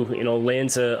 2, you know,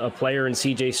 lands a player in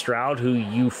CJ Stroud who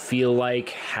you feel like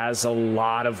has a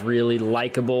lot of really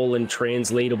likable and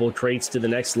translatable traits to the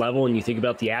next level. And you think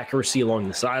about the accuracy along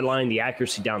the sideline, the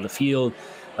accuracy down the field,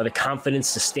 the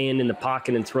confidence to stand in the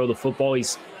pocket and throw the football.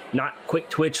 He's not quick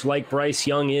twitch like Bryce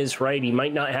Young is, right? He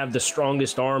might not have the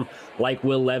strongest arm like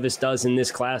Will Levis does in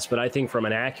this class, but I think from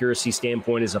an accuracy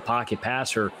standpoint as a pocket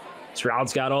passer,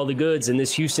 Stroud's got all the goods. And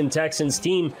this Houston Texans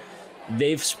team,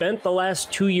 they've spent the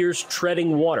last 2 years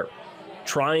treading water,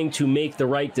 trying to make the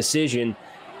right decision,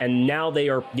 and now they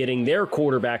are getting their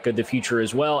quarterback of the future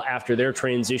as well after their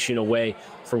transition away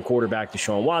from quarterback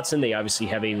Deshaun Watson. They obviously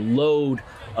have a load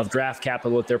of draft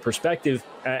capital at their perspective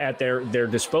at their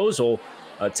disposal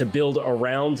to build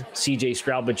around CJ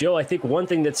Stroud. But Joe, I think one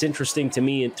thing that's interesting to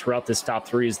me throughout this top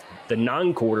 3 is the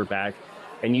non-quarterback,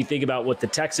 and you think about what the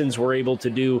Texans were able to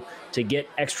do to get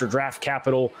extra draft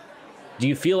capital. Do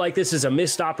you feel like this is a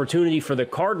missed opportunity for the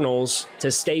Cardinals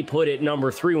to stay put at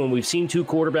number 3 when we've seen 2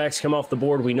 quarterbacks come off the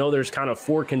board? We know there's kind of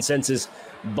 4 consensus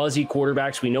buzzy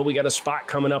quarterbacks. We know we got a spot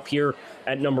coming up here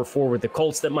at number 4 with the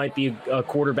Colts that might be a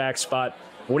quarterback spot.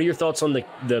 What are your thoughts on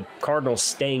the Cardinals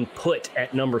staying put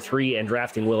at number 3 and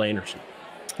drafting Will Anderson?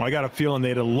 Well, I got a feeling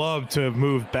they'd have loved to have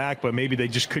moved back, but maybe they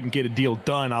just couldn't get a deal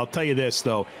done. I'll tell you this,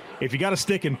 though. If you got to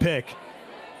stick and pick,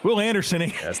 Will Anderson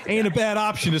ain't a bad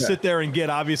option to sit there and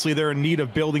get. Obviously, they're in need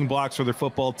of building blocks for their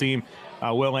football team.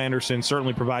 Will Anderson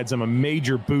certainly provides them a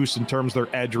major boost in terms of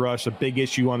their edge rush, a big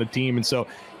issue on the team. And so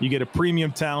you get a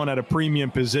premium talent at a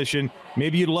premium position.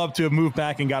 Maybe you'd love to have moved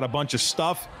back and got a bunch of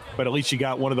stuff, but at least you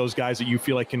got one of those guys that you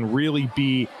feel like can really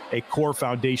be a core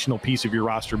foundational piece of your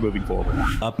roster moving forward.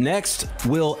 Up next,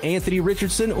 will Anthony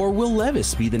Richardson or Will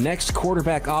Levis be the next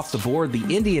quarterback off the board?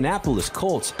 The Indianapolis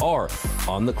Colts are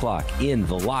on the clock in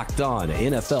the Locked On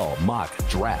NFL Mock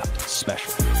Draft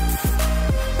Special.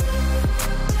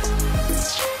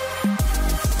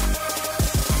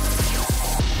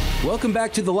 Welcome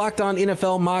back to the Locked On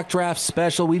NFL Mock Draft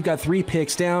Special. We've got 3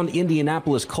 picks down.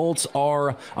 Indianapolis Colts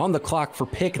are on the clock for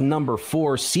pick number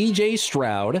 4. CJ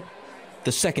Stroud,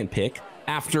 the second pick,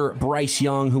 after Bryce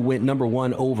Young, who went number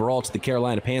 1 overall to the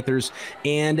Carolina Panthers,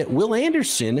 and Will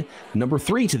Anderson, number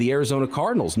 3 to the Arizona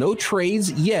Cardinals. No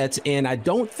trades yet, and I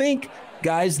don't think,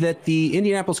 guys, that the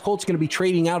Indianapolis Colts are going to be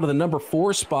trading out of the number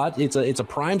 4 spot. It's a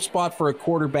prime spot for a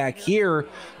quarterback here.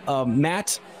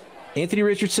 Matt, Anthony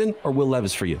Richardson or Will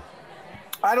Levis for you?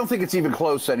 I don't think it's even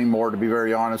close anymore, to be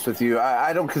very honest with you.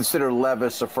 I don't consider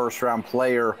Levis a first-round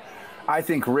player. I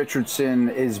think Richardson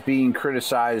is being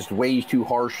criticized way too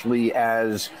harshly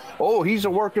as, oh, he's a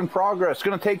work in progress. It's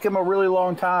going to take him a really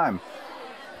long time.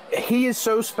 He is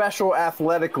so special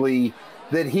athletically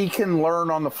that he can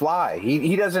learn on the fly.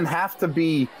 He doesn't have to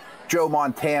be Joe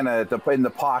Montana in the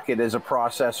pocket as a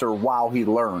processor while he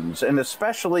learns. And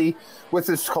especially with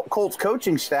this Colts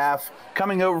coaching staff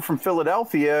coming over from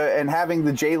Philadelphia and having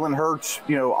the Jalen Hurts,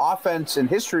 offense and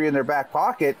history in their back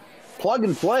pocket, plug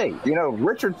and play.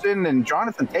 Richardson and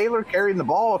Jonathan Taylor carrying the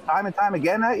ball time and time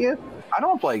again at you. I don't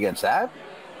want to play against that.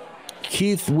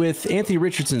 Keith, with Anthony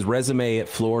Richardson's resume at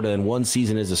Florida and 1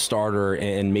 season as a starter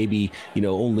and maybe,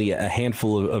 only a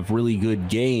handful of really good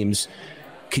games,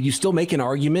 could you still make an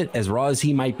argument, as raw as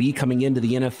he might be coming into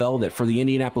the NFL, that for the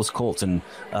Indianapolis Colts and,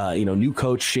 new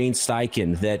coach Shane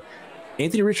Steichen, that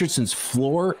Anthony Richardson's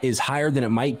floor is higher than it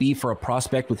might be for a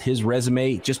prospect with his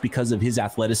resume just because of his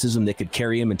athleticism that could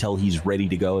carry him until he's ready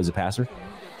to go as a passer?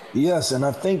 Yes, and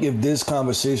I think if this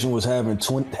conversation was happening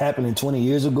 20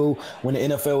 years ago when the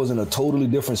NFL was in a totally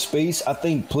different space, I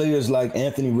think players like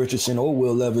Anthony Richardson or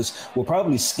Will Levis will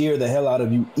probably scare the hell out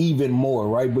of you even more,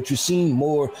 right? But you're seeing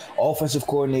more offensive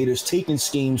coordinators taking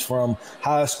schemes from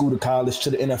high school to college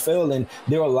to the NFL, and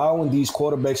they're allowing these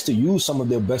quarterbacks to use some of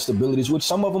their best abilities, which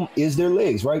some of them is their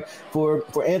legs, right? For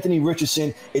Anthony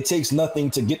Richardson, it takes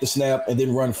nothing to get the snap and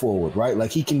then run forward, right?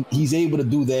 Like he's able to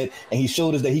do that, and he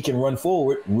showed us that he can run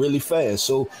forward really fast.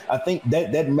 So I think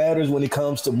that matters when it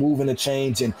comes to moving the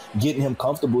chains and getting him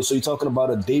comfortable. So you're talking about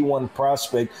a day one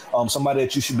prospect, somebody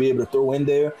that you should be able to throw in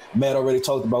there. Matt already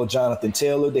talked about Jonathan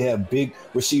Taylor. They have big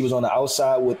receivers on the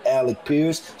outside with Alec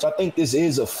Pierce. So I think this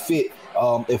is a fit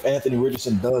if Anthony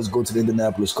Richardson does go to the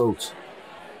Indianapolis Colts.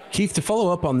 Keith, to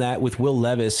follow up on that with Will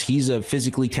Levis, he's a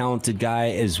physically talented guy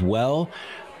as well.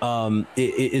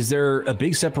 Is there a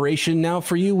big separation now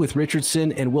for you with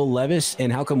Richardson and Will Levis?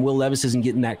 And how come Will Levis isn't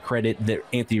getting that credit that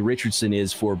Anthony Richardson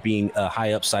is for being a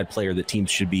high upside player that teams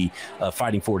should be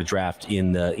fighting for to draft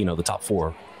in the top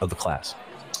 4 of the class?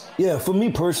 Yeah, for me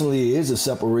personally, it is a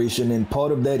separation, and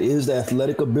part of that is the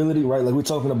athletic ability, right? Like we're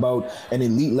talking about an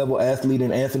elite level athlete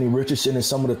in Anthony Richardson and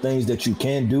some of the things that you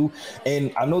can do.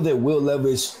 And I know that Will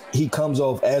Levis, he comes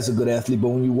off as a good athlete, but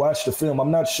when you watch the film,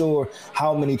 I'm not sure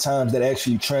how many times that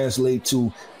actually translate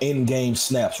to in-game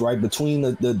snaps, right? Between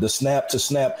the snap to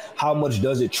snap, how much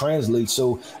does it translate?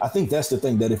 So I think that's the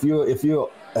thing, that if you're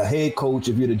a head coach,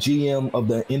 if you're the GM of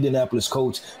the Indianapolis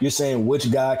Colts, you're saying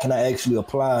which guy can I actually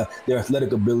apply their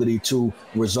athletic ability to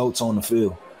results on the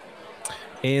field.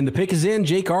 And the pick is in.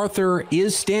 Jake Arthur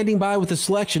is standing by with a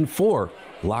selection for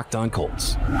Locked On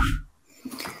Colts.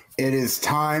 It is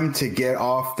time to get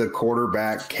off the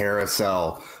quarterback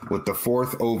carousel with the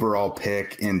 4th overall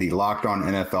pick in the Locked On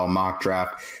NFL mock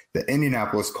draft. The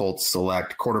Indianapolis Colts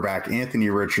select quarterback Anthony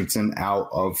Richardson out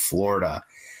of Florida.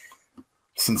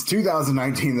 Since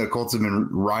 2019, the Colts have been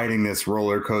riding this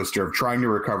roller coaster of trying to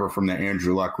recover from the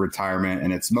Andrew Luck retirement,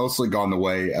 and it's mostly gone the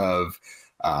way of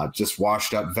just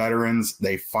washed up veterans.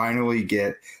 They finally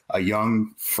get a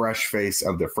young, fresh face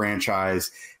of the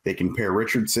franchise. They can pair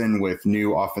Richardson with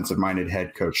new offensive-minded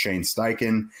head coach Shane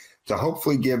Steichen to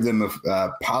hopefully give them a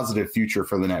positive future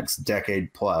for the next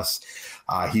decade plus.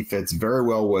 He fits very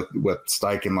well with what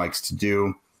Steichen likes to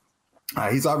do.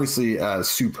 He's obviously a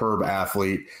superb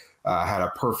athlete. Had a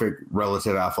perfect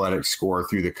relative athletic score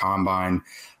through the combine.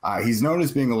 He's known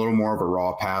as being a little more of a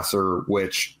raw passer,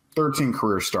 which 13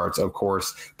 career starts, of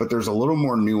course, but there's a little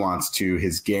more nuance to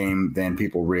his game than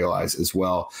people realize as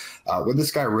well. What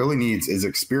this guy really needs is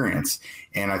experience.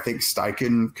 And I think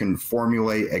Steichen can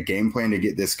formulate a game plan to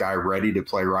get this guy ready to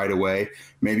play right away.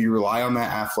 Maybe rely on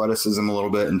that athleticism a little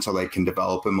bit until they can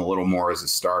develop him a little more as a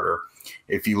starter.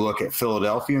 If you look at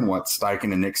Philadelphia and what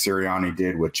Steichen and Nick Sirianni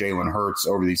did with Jalen Hurts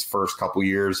over these first couple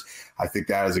years, I think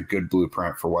that is a good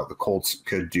blueprint for what the Colts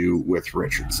could do with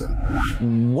Richardson.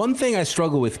 One thing I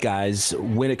struggle with, guys,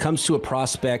 when it comes to a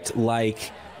prospect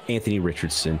like Anthony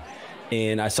Richardson,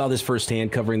 and I saw this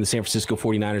firsthand covering the San Francisco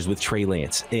 49ers with Trey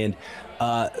Lance, and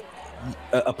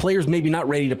a player's maybe not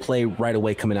ready to play right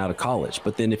away coming out of college,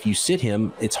 but then if you sit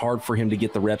him, it's hard for him to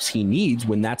get the reps he needs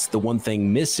when that's the one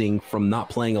thing missing from not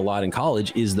playing a lot in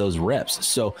college is those reps.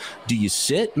 So do you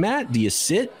sit, Matt? Do you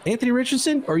sit Anthony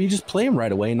Richardson, or you just play him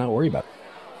right away and not worry about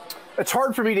it? It's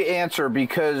hard for me to answer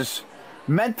because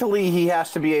mentally he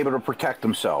has to be able to protect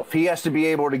himself. He has to be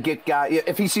able to get guys.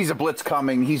 If he sees a blitz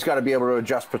coming, he's got to be able to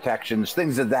adjust protections,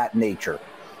 things of that nature.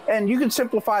 And you can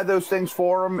simplify those things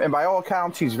for him. And by all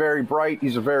accounts, he's very bright.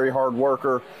 He's a very hard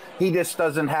worker. He just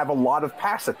doesn't have a lot of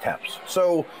pass attempts.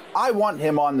 So I want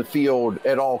him on the field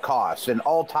at all costs. And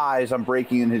all ties I'm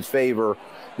breaking in his favor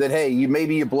that, hey,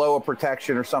 maybe you blow a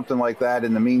protection or something like that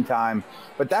in the meantime.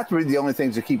 But that's really the only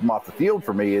things that keep him off the field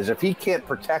for me is if he can't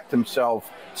protect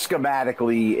himself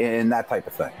schematically and that type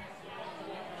of thing.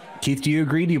 Keith, do you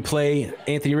agree? Do you play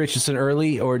Anthony Richardson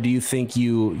early, or do you think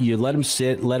you let him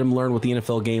sit, let him learn what the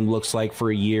NFL game looks like for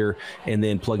a year, and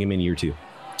then plug him in year 2?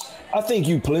 I think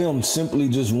you play him simply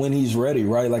just when he's ready,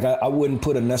 right? Like I wouldn't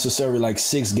put a necessary like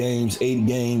 6 games, 8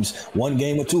 games, 1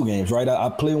 game or 2 games, right? I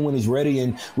play him when he's ready.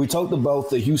 And we talked about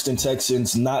the Houston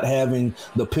Texans not having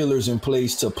the pillars in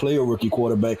place to play a rookie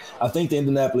quarterback. I think the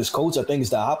Indianapolis Colts, I think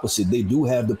it's the opposite. They do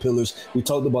have the pillars. We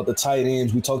talked about the tight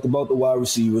ends. We talked about the wide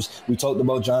receivers. We talked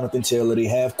about Jonathan Taylor. They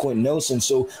have Quentin Nelson.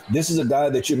 So this is a guy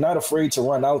that you're not afraid to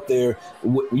run out there.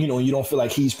 You know, you don't feel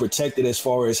like he's protected as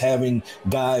far as having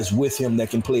guys with him that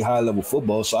can play high high-level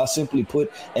football. So I simply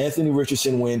put Anthony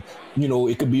Richardson when,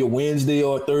 it could be a Wednesday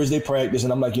or Thursday practice,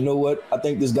 and I'm like, you know what? I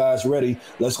think this guy's ready.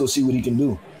 Let's go see what he can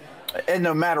do. And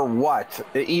no matter what,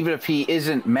 even if he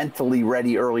isn't mentally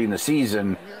ready early in the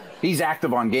season, he's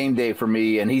active on game day for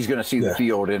me, and he's going to see the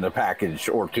field in a package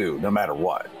or two, no matter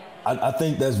what. I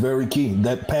think that's very key,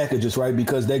 that package is right,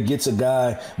 because that gets a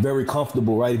guy very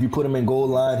comfortable, right? If you put him in goal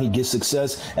line, he gets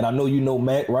success. And I know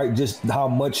Matt, right, just how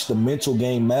much the mental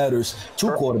game matters to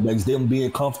quarterbacks, them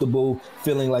being comfortable,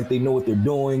 feeling like they know what they're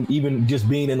doing, even just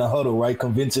being in a huddle, right,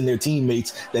 convincing their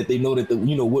teammates that they know that,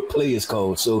 what play is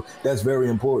called. So that's very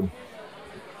important.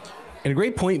 And a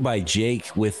great point by Jake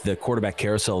with the quarterback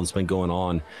carousel that's been going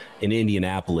on in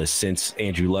Indianapolis since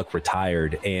Andrew Luck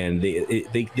retired. And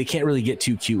they can't really get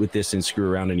too cute with this and screw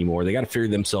around anymore. They got to figure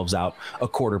themselves out, a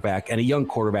quarterback and a young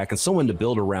quarterback and someone to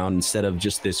build around instead of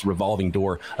just this revolving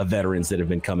door of veterans that have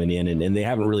been coming in. And they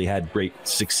haven't really had great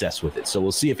success with it. So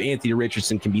we'll see if Anthony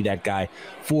Richardson can be that guy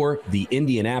for the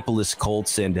Indianapolis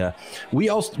Colts. And we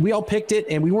all picked it,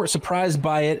 and we weren't surprised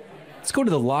by it. Let's go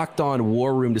to the Locked On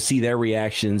War Room to see their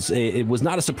reactions. It was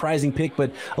not a surprising pick,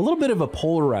 but a little bit of a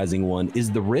polarizing one.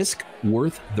 Is the risk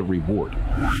worth the reward?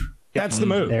 That's the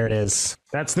move. There it is.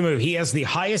 That's the move. He has the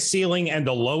highest ceiling and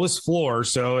the lowest floor,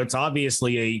 so it's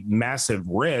obviously a massive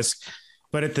risk.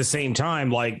 But at the same time,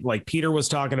 like Peter was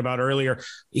talking about earlier,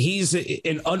 he's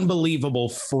an unbelievable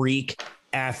freak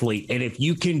athlete. And if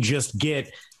you can just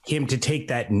get him to take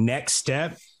that next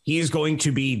step, he is going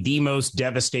to be the most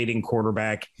devastating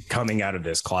quarterback coming out of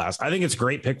this class. I think it's a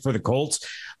great pick for the Colts.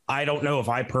 I don't know if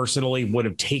I personally would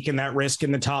have taken that risk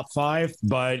in the top 5,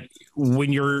 but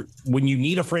when you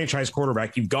need a franchise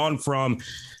quarterback, you've gone from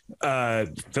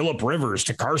Phillip Rivers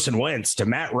to Carson Wentz to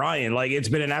Matt Ryan. Like, it's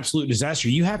been an absolute disaster.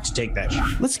 You have to take that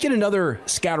shot. Let's get another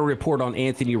scouter report on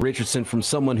Anthony Richardson from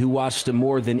someone who watched him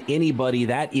more than anybody.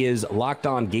 That is Locked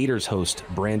On Gators host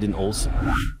Brandon Olson.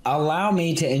 Allow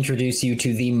me to introduce you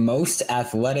to the most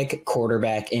athletic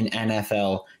quarterback in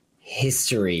NFL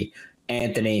history,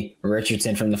 Anthony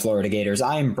Richardson from the Florida Gators.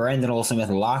 I am Brandon Olson with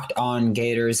Locked On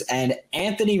Gators, and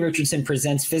Anthony Richardson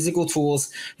presents physical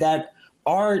tools that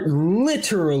are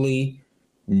literally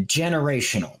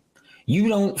generational. You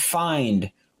don't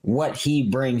find what he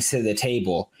brings to the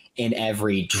table in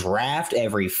every draft,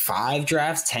 every 5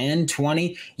 drafts, 10,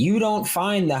 20. You don't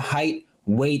find the height,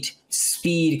 weight,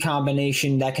 speed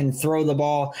combination that can throw the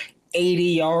ball 80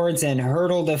 yards and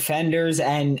hurdle defenders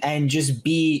and just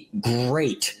be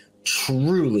great.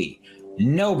 Truly,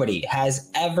 nobody has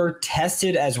ever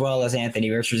tested as well as Anthony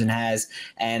Richardson has.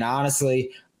 And honestly,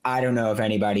 I don't know if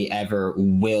anybody ever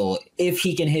will. If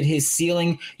he can hit his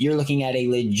ceiling, you're looking at a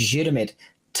legitimate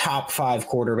top 5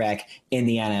 quarterback in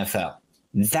the NFL.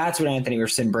 That's what Anthony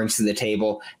Richardson brings to the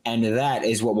table, and that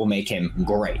is what will make him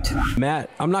great. Matt,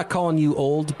 I'm not calling you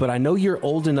old, but I know you're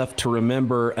old enough to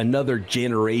remember another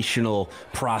generational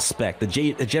prospect, a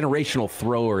generational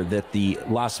thrower that the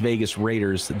Las Vegas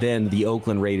Raiders, then the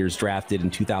Oakland Raiders, drafted in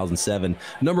 2007.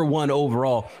 Number 1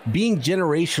 overall. Being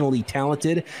generationally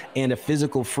talented and a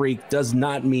physical freak does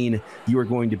not mean you are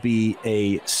going to be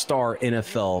a star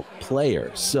NFL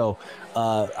player. So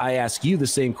I ask you the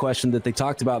same question that they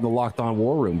talked about in the Locked On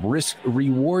War Room. Risk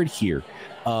reward here.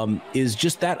 Is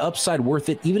just that upside worth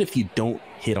it, even if you don't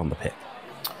hit on the pick?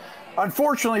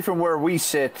 Unfortunately, from where we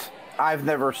sit, I've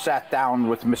never sat down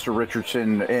with Mr.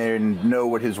 Richardson and know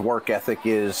what his work ethic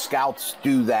is. Scouts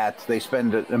do that. They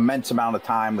spend an immense amount of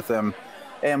time with him.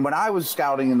 And when I was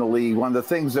scouting in the league, one of the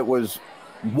things that was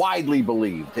widely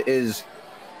believed is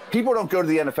people don't go to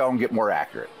the NFL and get more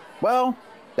accurate. Well,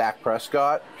 Dak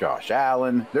Prescott, Josh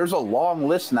Allen. There's a long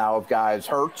list now of guys.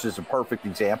 Hurts is a perfect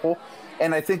example.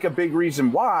 And I think a big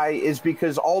reason why is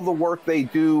because all the work they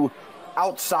do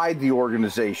outside the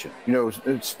organization,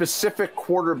 specific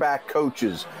quarterback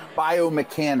coaches,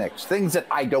 biomechanics, things that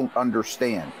I don't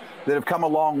understand that have come a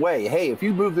long way. Hey, if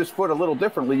you move this foot a little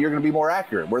differently, you're going to be more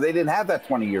accurate, where they didn't have that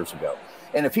 20 years ago.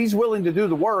 And if he's willing to do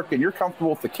the work and you're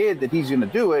comfortable with the kid that he's going to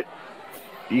do it,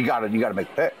 you got to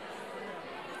make the pick.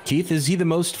 Keith, is he the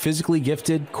most physically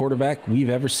gifted quarterback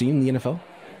we've ever seen in the NFL?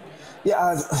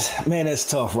 Yeah, man, that's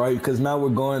tough, right? Because now we're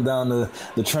going down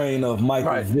the train of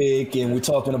Michael Vick, and we're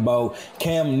talking about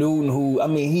Cam Newton, who, I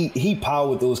mean, he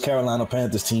powered those Carolina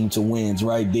Panthers team to wins,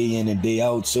 right, day in and day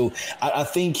out. So I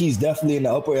think he's definitely in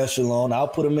the upper echelon. I'll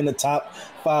put him in the top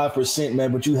 5%,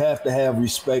 man, but you have to have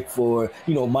respect for,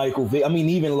 Michael Vick. I mean,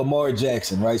 even Lamar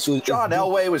Jackson, right? So John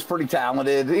Elway was pretty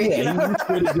talented. Yeah, he was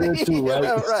pretty good too,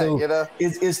 right?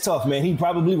 It's tough, man. He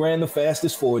probably ran the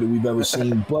fastest 40 we've ever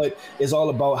seen, but it's all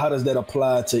about how does that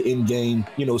apply to in-game,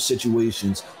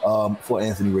 situations for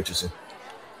Anthony Richardson.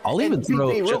 I'll even throw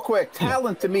real quick.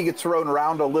 Talent to me gets thrown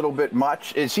around a little bit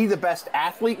much. Is he the best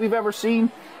athlete we've ever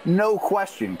seen? No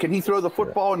question. Can he throw the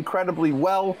football incredibly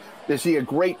well? Is he a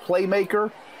great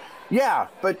playmaker? Yeah,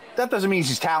 but that doesn't mean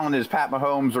he's as talented as Pat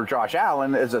Mahomes or Josh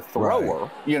Allen as a thrower.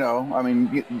 Right. You know, I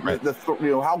mean,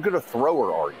 how good a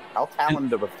thrower are you? How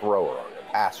talented of a thrower are you?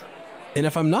 A passer. And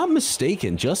if I'm not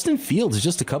mistaken, Justin Fields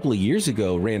just a couple of years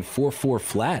ago ran 4.4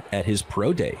 flat at his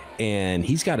pro day, and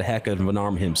he's got a heck of an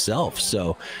arm himself.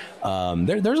 So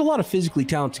there's a lot of physically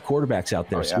talented quarterbacks out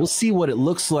there. Oh, yeah. So we'll see what it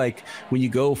looks like when you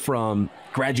go from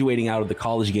graduating out of the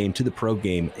college game to the pro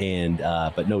game. And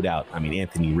but no doubt, I mean,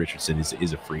 Anthony Richardson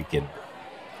is a freak, and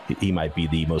he might be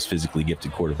the most physically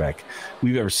gifted quarterback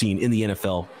we've ever seen in the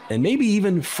NFL, and maybe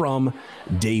even from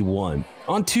day one.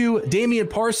 On to Damian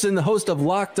Parson, the host of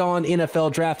Locked On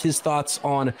NFL Draft. His thoughts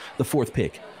on the fourth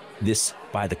pick. This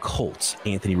by the Colts,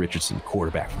 Anthony Richardson,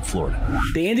 quarterback from Florida.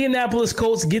 The Indianapolis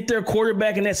Colts get their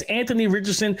quarterback, and that's Anthony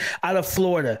Richardson out of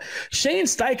Florida. Shane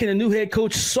Steichen, the new head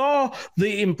coach, saw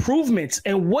the improvements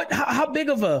and how big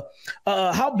of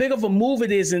a move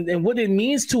it is, and what it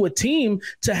means to a team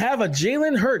to have a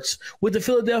Jalen Hurts with the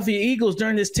Philadelphia Eagles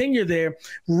during his tenure there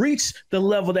reach the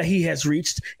level that he has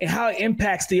reached, and how it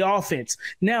impacts the offense.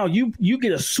 Now you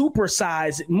get a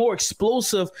supersized, more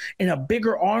explosive, and a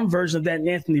bigger arm version of that in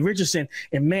Anthony Richardson.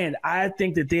 And man, I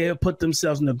think that they have put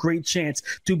themselves in a great chance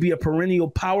to be a perennial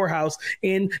powerhouse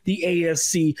in the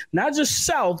AFC, not just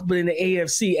South, but in the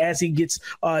AFC as he gets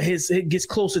gets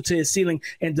closer to his ceiling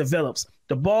and develops.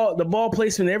 The ball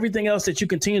placement, and everything else that you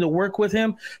continue to work with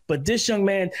him. But this young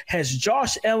man has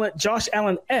Josh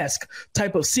Allen-esque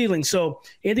type of ceiling. So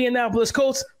Indianapolis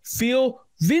Colts feel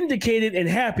vindicated and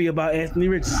happy about Anthony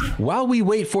Richardson. While we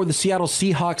wait for the Seattle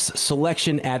Seahawks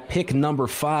selection at pick number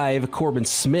 5, Corbin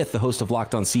Smith, the host of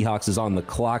Locked On Seahawks, is on the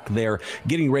clock there,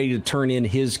 getting ready to turn in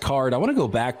his card. I want to go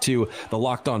back to the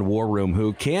Locked On War Room,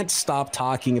 who can't stop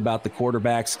talking about the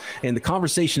quarterbacks, and the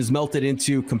conversation has melted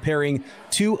into comparing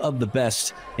two of the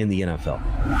best in the NFL.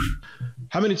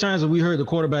 How many times have we heard the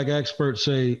quarterback experts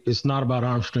say it's not about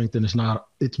arm strength and it's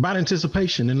about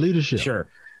anticipation and leadership? Sure.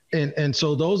 And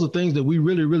so those are things that we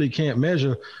really, really can't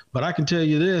measure. But I can tell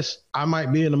you this, I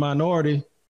might be in the minority.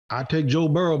 I take Joe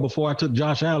Burrow before I took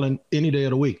Josh Allen any day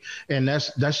of the week. And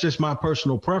that's just my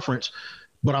personal preference.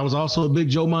 But I was also a big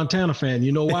Joe Montana fan.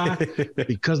 You know why?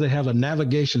 Because they have a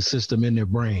navigation system in their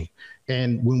brain.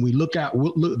 And when we look,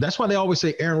 that's why they always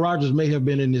say Aaron Rodgers may have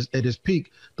been at his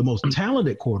peak, the most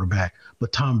talented quarterback,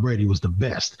 but Tom Brady was the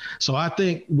best. So I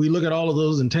think we look at all of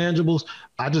those intangibles.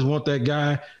 I just want that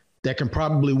guy that can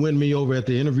probably win me over at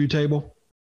the interview table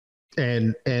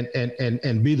and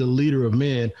be the leader of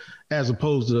men, as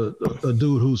opposed to a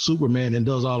dude who's Superman and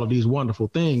does all of these wonderful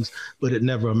things, but it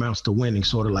never amounts to winning,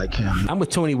 sort of like him. I'm with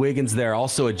Tony Wiggins there,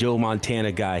 also a Joe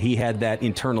Montana guy. He had that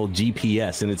internal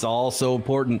GPS, and it's all so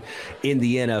important in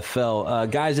the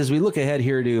NFL. Guys, as we look ahead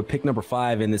here to pick number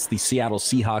 5, and it's the Seattle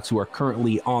Seahawks who are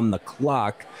currently on the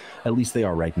clock. At least they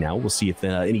are right now. We'll see if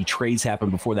any trades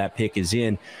happen before that pick is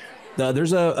in.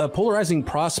 There's a polarizing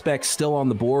prospect still on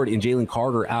the board in Jalen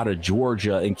Carter out of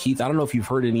Georgia. And Keith, I don't know if you've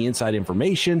heard any inside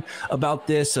information about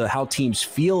this, how teams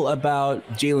feel about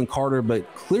Jalen Carter,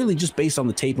 but clearly just based on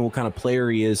the tape and what kind of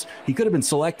player he is, he could have been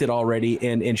selected already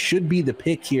and should be the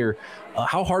pick here.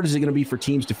 How hard is it going to be for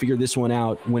teams to figure this one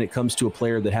out when it comes to a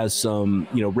player that has some,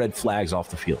 red flags off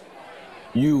the field?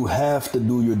 You have to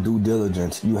do your due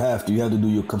diligence. You have to do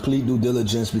your complete due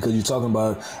diligence, because you're talking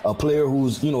about a player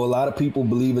who's, a lot of people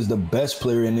believe is the best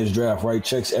player in this draft, right?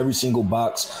 Checks every single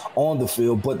box on the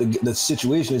field. But the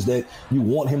situation is that you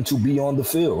want him to be on the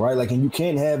field, right? And you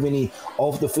can't have any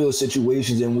off the field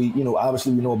situations. And we,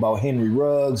 obviously we know about Henry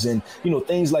Ruggs and,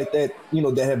 things like that,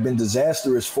 that have been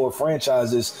disastrous for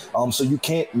franchises. So you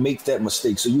can't make that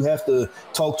mistake. So you have to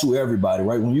talk to everybody,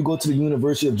 right? When you go to the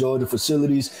University of Georgia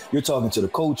facilities, you're talking to the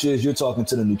coaches, you're talking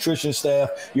to the nutrition staff,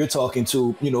 you're talking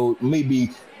to, maybe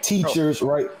teachers,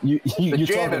 right? You're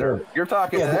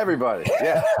talking to everybody.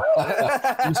 Yeah.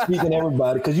 You're speaking to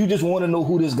everybody because you just want to know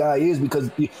who this guy is, because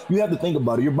you have to think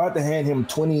about it. You're about to hand him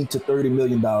 $20 to $30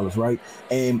 million, right?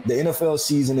 And the NFL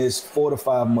season is 4 to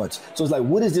 5 months. So it's like,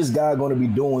 what is this guy going to be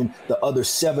doing the other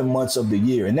 7 months of the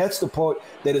year? And that's the part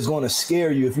that is going to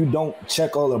scare you if you don't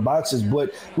check all the boxes.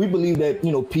 But we believe that,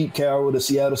 Pete Carroll, the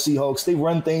Seattle Seahawks, they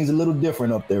run things a little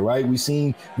different up there, right? We've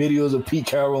seen videos of Pete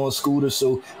Carroll on scooters.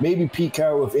 So maybe Pete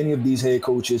Carroll, if any of these head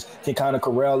coaches, can kind of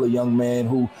corral a young man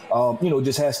who,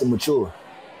 just has to mature.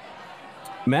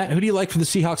 Matt, who do you like for the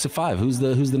Seahawks at 5? Who's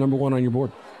the number 1 on your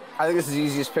board? I think this is the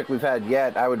easiest pick we've had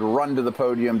yet. I would run to the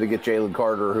podium to get Jalen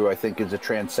Carter, who I think is a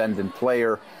transcendent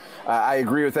player. I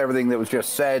agree with everything that was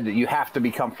just said. You have to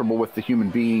be comfortable with the human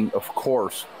being, of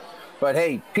course. But,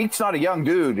 hey, Pete's not a young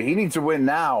dude. He needs to win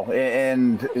now.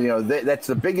 And you know, that's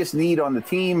the biggest need on the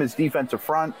team is defensive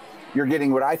front. You're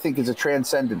getting what I think is a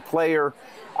transcendent player.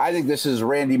 I think this is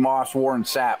Randy Moss, Warren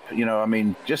Sapp. You know, I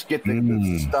mean, just get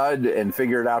the stud and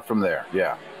figure it out from there.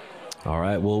 Yeah. All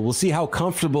right. Well, we'll see how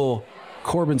comfortable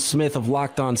Corbin Smith of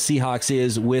Locked On Seahawks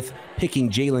is with picking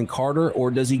Jalen Carter, or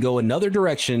does he go another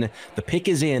direction? The pick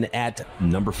is in at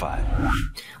number 5.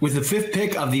 With the 5th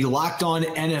pick of the Locked On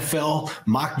NFL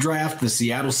mock draft, the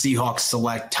Seattle Seahawks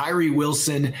select Tyree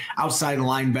Wilson, outside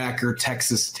linebacker,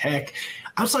 Texas Tech.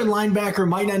 Outside linebacker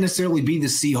might not necessarily be the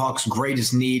Seahawks'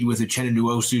 greatest need with Uchenna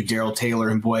Nwosu, Darrell Taylor,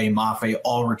 and Boye Mafe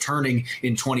all returning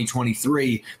in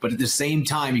 2023. But at the same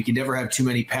time, you can never have too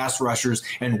many pass rushers,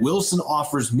 and Wilson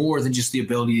offers more than just the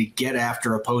ability to get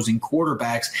after opposing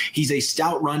quarterbacks. He's a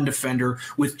stout run defender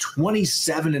with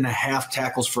 27.5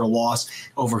 tackles for a loss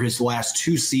over his last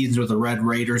 2 seasons with the Red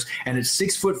Raiders. And at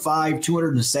 6'5",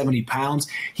 270 pounds,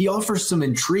 he offers some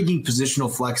intriguing positional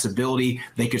flexibility.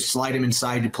 They could slide him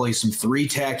inside to play some 3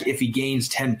 tech. If he gains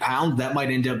 10 pounds, that might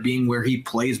end up being where he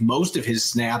plays most of his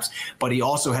snaps, but he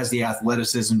also has the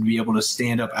athleticism to be able to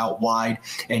stand up out wide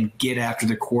and get after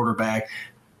the quarterback,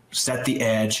 set the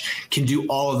edge, can do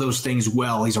all of those things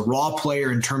well. He's a raw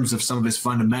player in terms of some of his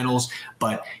fundamentals,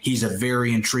 but he's a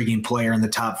very intriguing player in the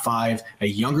top 5, a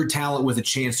younger talent with a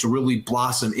chance to really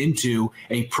blossom into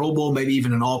a Pro Bowl, maybe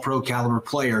even an all-pro caliber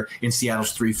player in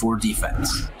Seattle's 3-4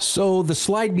 defense. So the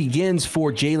slide begins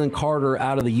for Jalen Carter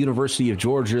out of the University of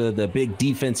Georgia, the big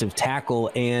defensive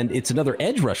tackle, and it's another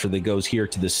edge rusher that goes here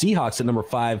to the Seahawks at number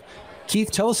 5.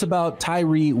 Keith, tell us about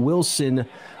Tyree Wilson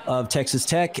of Texas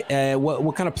Tech.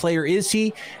 What kind of player is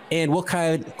he, and what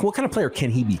kind of player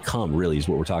can he become, really, is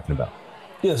what we're talking about.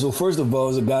 Yeah, so first of all,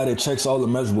 he's a guy that checks all the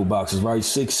measurable boxes, right?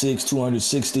 6'6",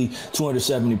 260,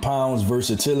 270 pounds,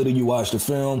 versatility. You watch the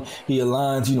film, he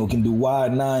aligns, can do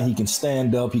wide 9, he can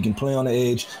stand up, he can play on the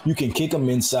edge. You can kick him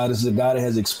inside. This is a guy that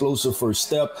has explosive first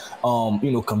step,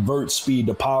 convert speed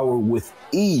to power with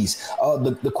ease.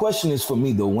 The question is for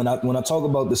me, though, when I talk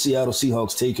about the Seattle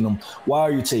Seahawks taking him, why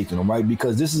are you taking him, right?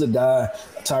 Because this is a guy,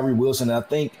 Tyree Wilson, I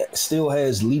think still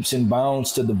has leaps and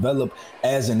bounds to develop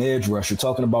as an edge rusher.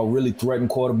 Talking about really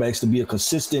threatening quarterbacks to be a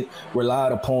consistent,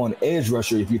 relied upon edge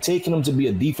rusher. If you're taking him to be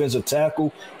a defensive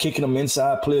tackle, kicking him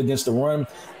inside, play against the run,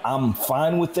 I'm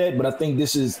fine with that. But I think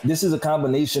this is a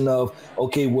combination of,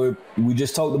 okay, where we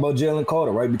just talked about Jalen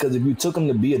Carter, right? Because if you took him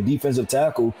to be a defensive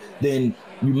tackle, then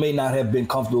you may not have been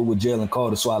comfortable with Jalen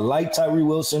Carter. So I like Tyree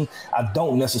Wilson. I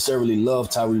don't necessarily love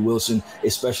Tyree Wilson,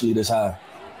 especially this high.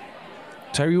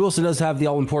 Tyree Wilson does have the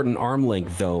all-important arm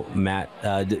length, though, Matt.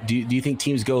 Do you think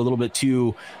teams go a little bit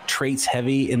too traits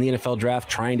heavy in the NFL draft,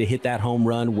 trying to hit that home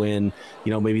run when,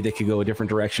 maybe they could go a different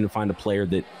direction and find a player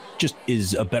that just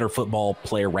is a better football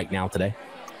player right now today?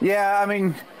 Yeah, I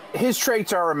mean, his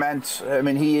traits are immense. I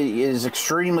mean, he is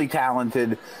extremely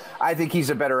talented. I think he's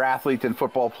a better athlete than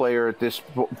football player at this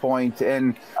point.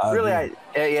 And really, I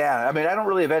don't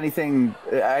really have anything.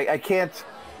 I can't,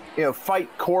 fight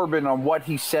Corbin on what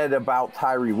he said about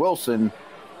Tyree Wilson.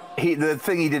 The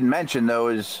thing he didn't mention, though,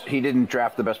 is he didn't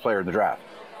draft the best player in the draft.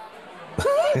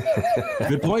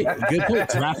 Good point.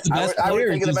 Draft the best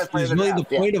player is really the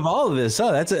point of all of this.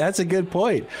 Oh, that's a good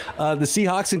point. The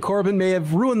Seahawks and Corbin may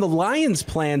have ruined the Lions'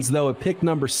 plans, though, at pick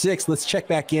number 6. Let's check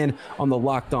back in on the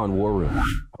Locked On War Room.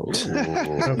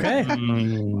 Okay.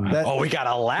 We got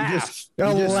a laugh.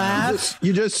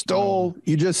 You just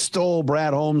stole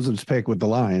Brad Holmes' pick with the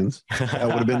Lions. That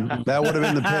would have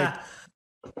been the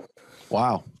pick.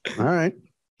 Wow. All right.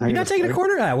 You're not taking a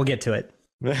quarter? We'll get to it.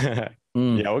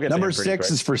 Yeah, we'll get number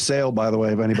 6 is for sale, by the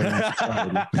way, if anybody wants to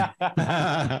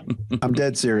try it. I'm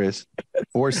dead serious.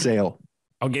 For sale.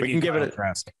 We can give it a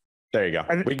contrast. There you go.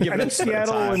 We can give it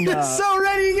Seattle and so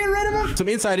ready to get rid of him. Some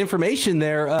inside information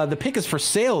there. The pick is for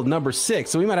sale, number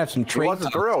 6. So we might have some trade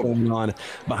going on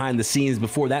behind the scenes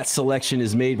before that selection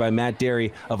is made by Matt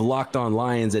Derry of Locked On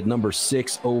Lions at number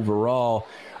 6 overall.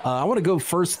 I want to go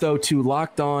first, though, to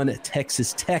Locked On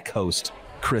Texas Tech host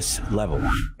Chris Level.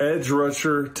 Edge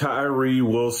rusher Tyree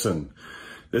Wilson.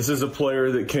 This is a player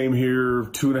that came here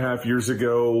 2.5 years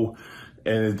ago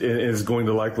and is going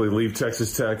to likely leave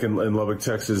Texas Tech and Lubbock,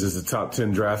 Texas as a top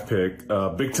 10 draft pick.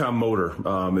 Big time motor,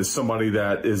 is somebody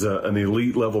that is an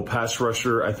elite level pass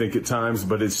rusher, I think at times,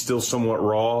 but it's still somewhat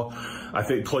raw. I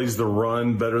think plays the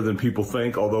run better than people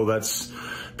think, although that's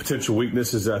potential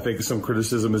weakness is, I think, some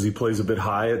criticism as he plays a bit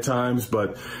high at times.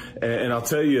 But, and I'll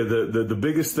tell you, the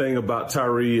biggest thing about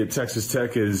Tyree at Texas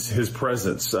Tech is his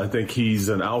presence. I think he's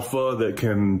an alpha that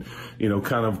can,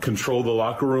 kind of control the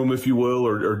locker room, if you will,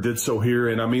 or did so here.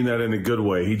 And I mean that in a good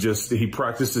way. He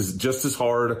practices just as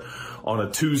hard on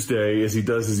a Tuesday as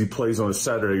he plays on a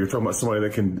Saturday. You're talking about somebody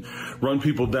that can run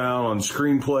people down on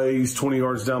screen plays, 20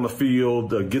 yards down the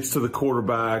field, gets to the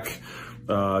quarterback,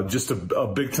 just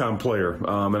a big-time player.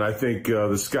 And I think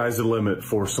the sky's the limit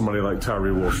for somebody like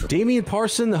Tyree Wilson. Damian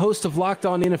Parson, the host of Locked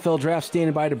On NFL Draft,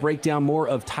 standing by to break down more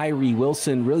of Tyree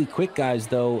Wilson. Really quick, guys,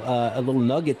 though, a little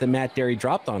nugget that Matt Derry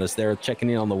dropped on us there, checking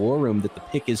in on the War Room, that the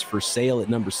pick is for sale at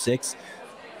number 6.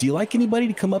 Do you like anybody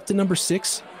to come up to number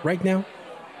 6 right now?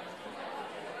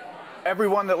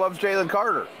 Everyone that loves Jalen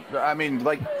Carter. I mean,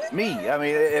 like me. I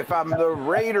mean, if I'm the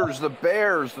Raiders, the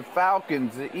Bears, the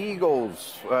Falcons, the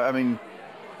Eagles, the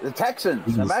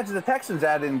Texans. Imagine the Texans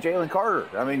adding Jalen Carter.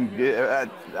 I mean,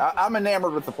 I'm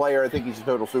enamored with the player. I think he's a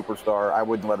total superstar. I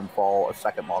wouldn't let him fall a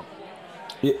second longer.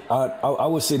 Yeah, I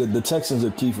would say that the Texans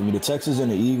are key for me. The Texans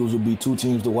and the Eagles would be two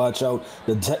teams to watch out.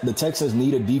 The Texans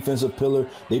need a defensive pillar.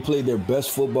 They played their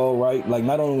best football, right? Like,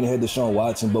 not only when they had Deshaun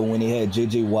Watson, but when they had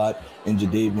J.J. Watt and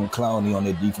Jadeveon Clowney on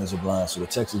their defensive line. So the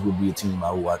Texans would be a team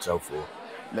I would watch out for.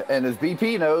 And as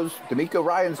BP knows, D'Amico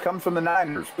Ryans comes from the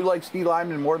Niners. Who likes D.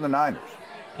 Lyman more than the Niners?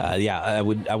 I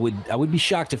would be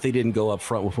shocked if they didn't go up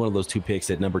front with one of those two picks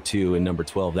at number 2 and number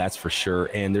 12. That's for sure.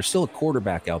 And there's still a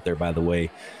quarterback out there, by the way,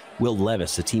 Will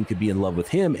Levis. A team could be in love with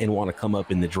him and want to come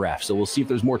up in the draft. So we'll see if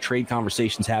there's more trade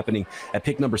conversations happening at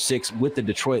pick number 6 with the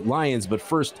Detroit Lions. But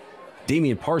first,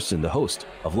 Damian Parson, the host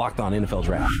of Locked On NFL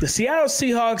Draft. The Seattle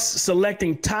Seahawks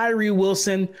selecting Tyree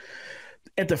Wilson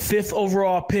at the 5th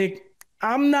overall pick.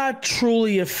 I'm not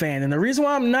truly a fan. And the reason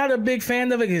why I'm not a big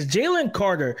fan of it is Jalen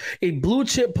Carter, a blue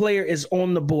chip player, is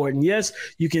on the board. And yes,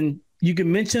 you can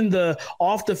mention the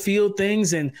off the field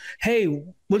things. And hey,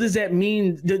 what does that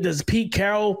mean? Does Pete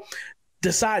Carroll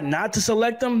decide not to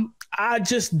select him? I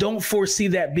just don't foresee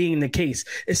that being the case,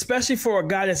 especially for a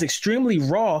guy that's extremely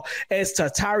raw as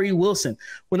to Tyree Wilson.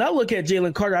 When I look at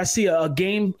Jalen Carter, I see a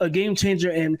game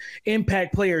changer and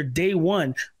impact player day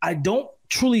one. I don't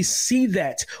truly see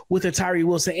that with a Tyree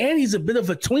Wilson. And he's a bit of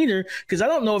a tweener, because I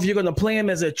don't know if you're going to play him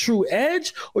as a true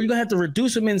edge or you're going to have to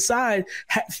reduce him inside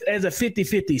as a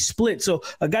 50-50 split. So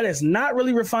a guy that's not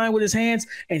really refined with his hands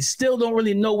and still don't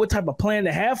really know what type of plan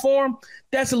to have for him,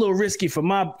 that's a little risky for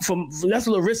my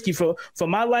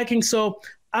liking. So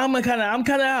I'm kind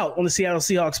of out on the Seattle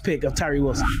Seahawks pick of Tyree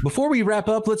Wilson. Before we wrap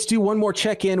up, let's do one more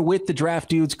check-in with the draft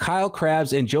dudes, Kyle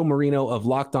Krabs and Joe Marino of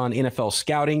Locked On NFL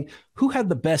Scouting. Who had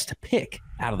the best pick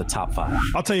out of the top 5?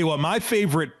 I'll tell you what, my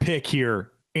favorite pick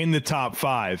here in the top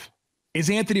 5 is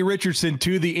Anthony Richardson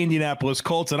to the Indianapolis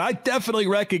Colts. And I definitely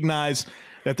recognize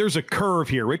that there's a curve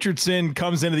here. Richardson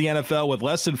comes into the NFL with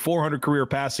less than 400 career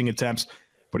passing attempts,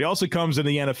 but he also comes into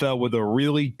the NFL with a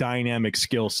really dynamic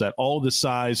skill set, all the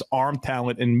size, arm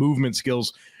talent, and movement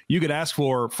skills you could ask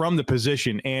for from the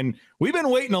position. And we've been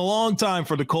waiting a long time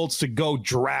for the Colts to go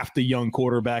draft a young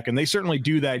quarterback, and they certainly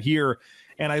do that here.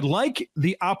 And I like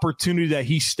the opportunity that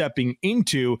he's stepping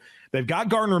into. They've got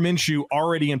Gardner Minshew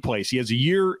already in place. He has a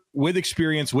year with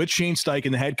experience with Shane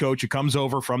Steichen, the head coach, who comes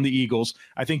over from the Eagles.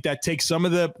 I think that takes some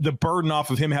of the burden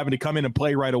off of him having to come in and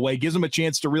play right away, gives him a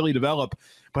chance to really develop.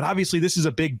 But obviously, this is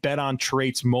a big bet on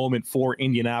traits moment for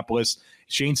Indianapolis.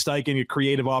 Shane Steichen, a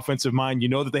creative offensive mind. You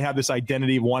know that they have this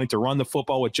identity of wanting to run the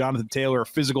football with Jonathan Taylor, a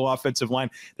physical offensive line.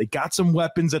 They got some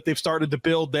weapons that they've started to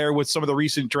build there with some of the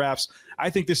recent drafts. I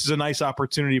think this is a nice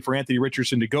opportunity for Anthony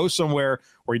Richardson to go somewhere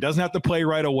where he doesn't have to play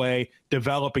right away,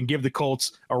 develop, and give the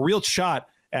Colts a real shot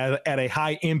at a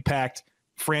high-impact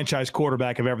franchise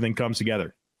quarterback if everything comes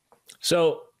together.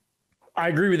 So I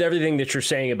agree with everything that you're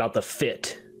saying about the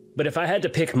fit. But if I had to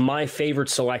pick my favorite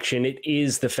selection, it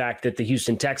is the fact that the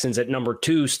Houston Texans at number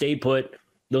 2 stayed put.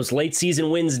 Those late season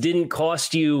wins didn't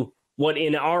cost you what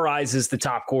in our eyes is the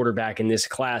top quarterback in this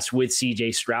class with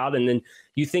CJ Stroud. And then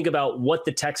you think about what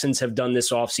the Texans have done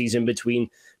this offseason between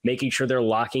making sure they're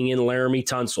locking in Laramie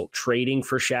Tunsil, trading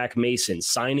for Shaq Mason,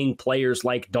 signing players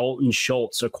like Dalton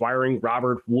Schultz, acquiring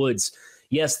Robert Woods.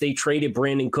 Yes, they traded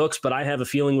Brandon Cooks, but I have a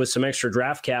feeling with some extra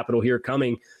draft capital here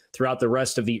coming throughout the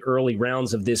rest of the early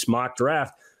rounds of this mock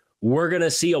draft, we're going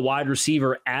to see a wide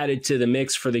receiver added to the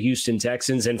mix for the Houston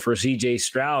Texans and for CJ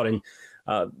Stroud. And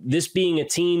this being a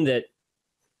team that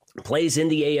plays in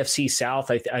the AFC South,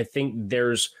 I think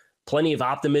there's plenty of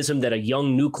optimism that a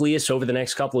young nucleus over the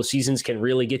next couple of seasons can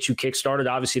really get you kickstarted.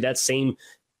 Obviously, that same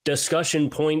discussion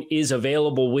point is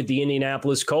available with the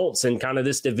Indianapolis Colts, and kind of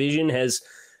this division has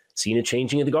seen a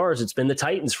changing of the guards. It's been the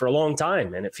Titans for a long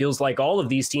time. And it feels like all of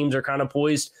these teams are kind of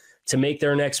poised to make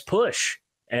their next push.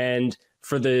 And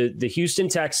for the Houston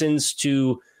Texans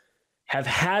to have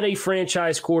had a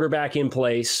franchise quarterback in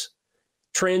place,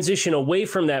 transition away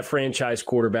from that franchise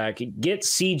quarterback, get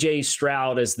CJ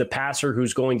Stroud as the passer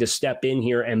who's going to step in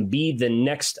here and be the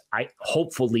next,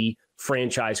 hopefully,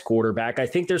 franchise quarterback. I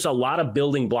think there's a lot of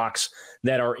building blocks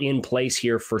that are in place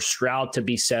here for Stroud to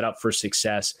be set up for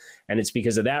success. And it's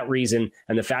because of that reason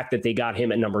and the fact that they got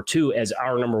him at number 2 as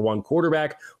our number 1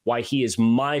 quarterback, why he is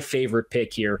my favorite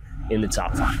pick here in the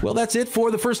top 5. Well, that's it for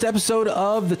the first episode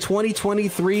of the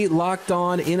 2023 Locked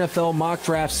On NFL Mock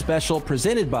Draft Special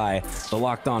presented by the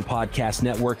Locked On Podcast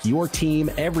Network, your team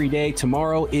every day.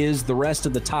 Tomorrow is the rest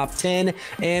of the top 10,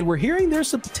 and we're hearing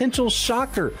there's a potential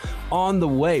shocker on the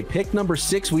way. Pick number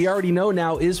 6, we already know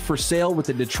now, is for sale with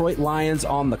the Detroit Lions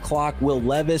on the clock. Will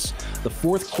Levis, the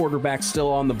 4th quarterback, still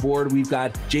on the board. We've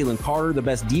got Jalen Carter, the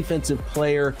best defensive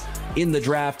player in the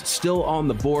draft, still on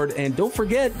the board. And don't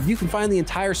forget, you can find the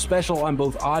entire special on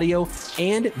both audio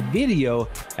and video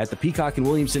at the Peacock and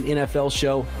Williamson NFL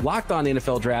Show, Locked On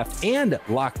NFL Draft, and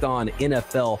Locked On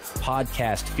NFL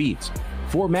podcast feeds.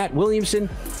 For Matt Williamson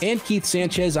and Keith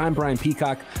Sanchez, I'm Brian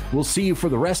Peacock. We'll see you for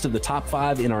the rest of the top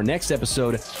 5 in our next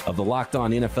episode of the Locked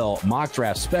On NFL Mock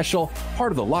Draft Special,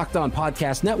 part of the Locked On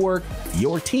Podcast Network,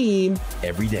 your team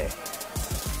every day.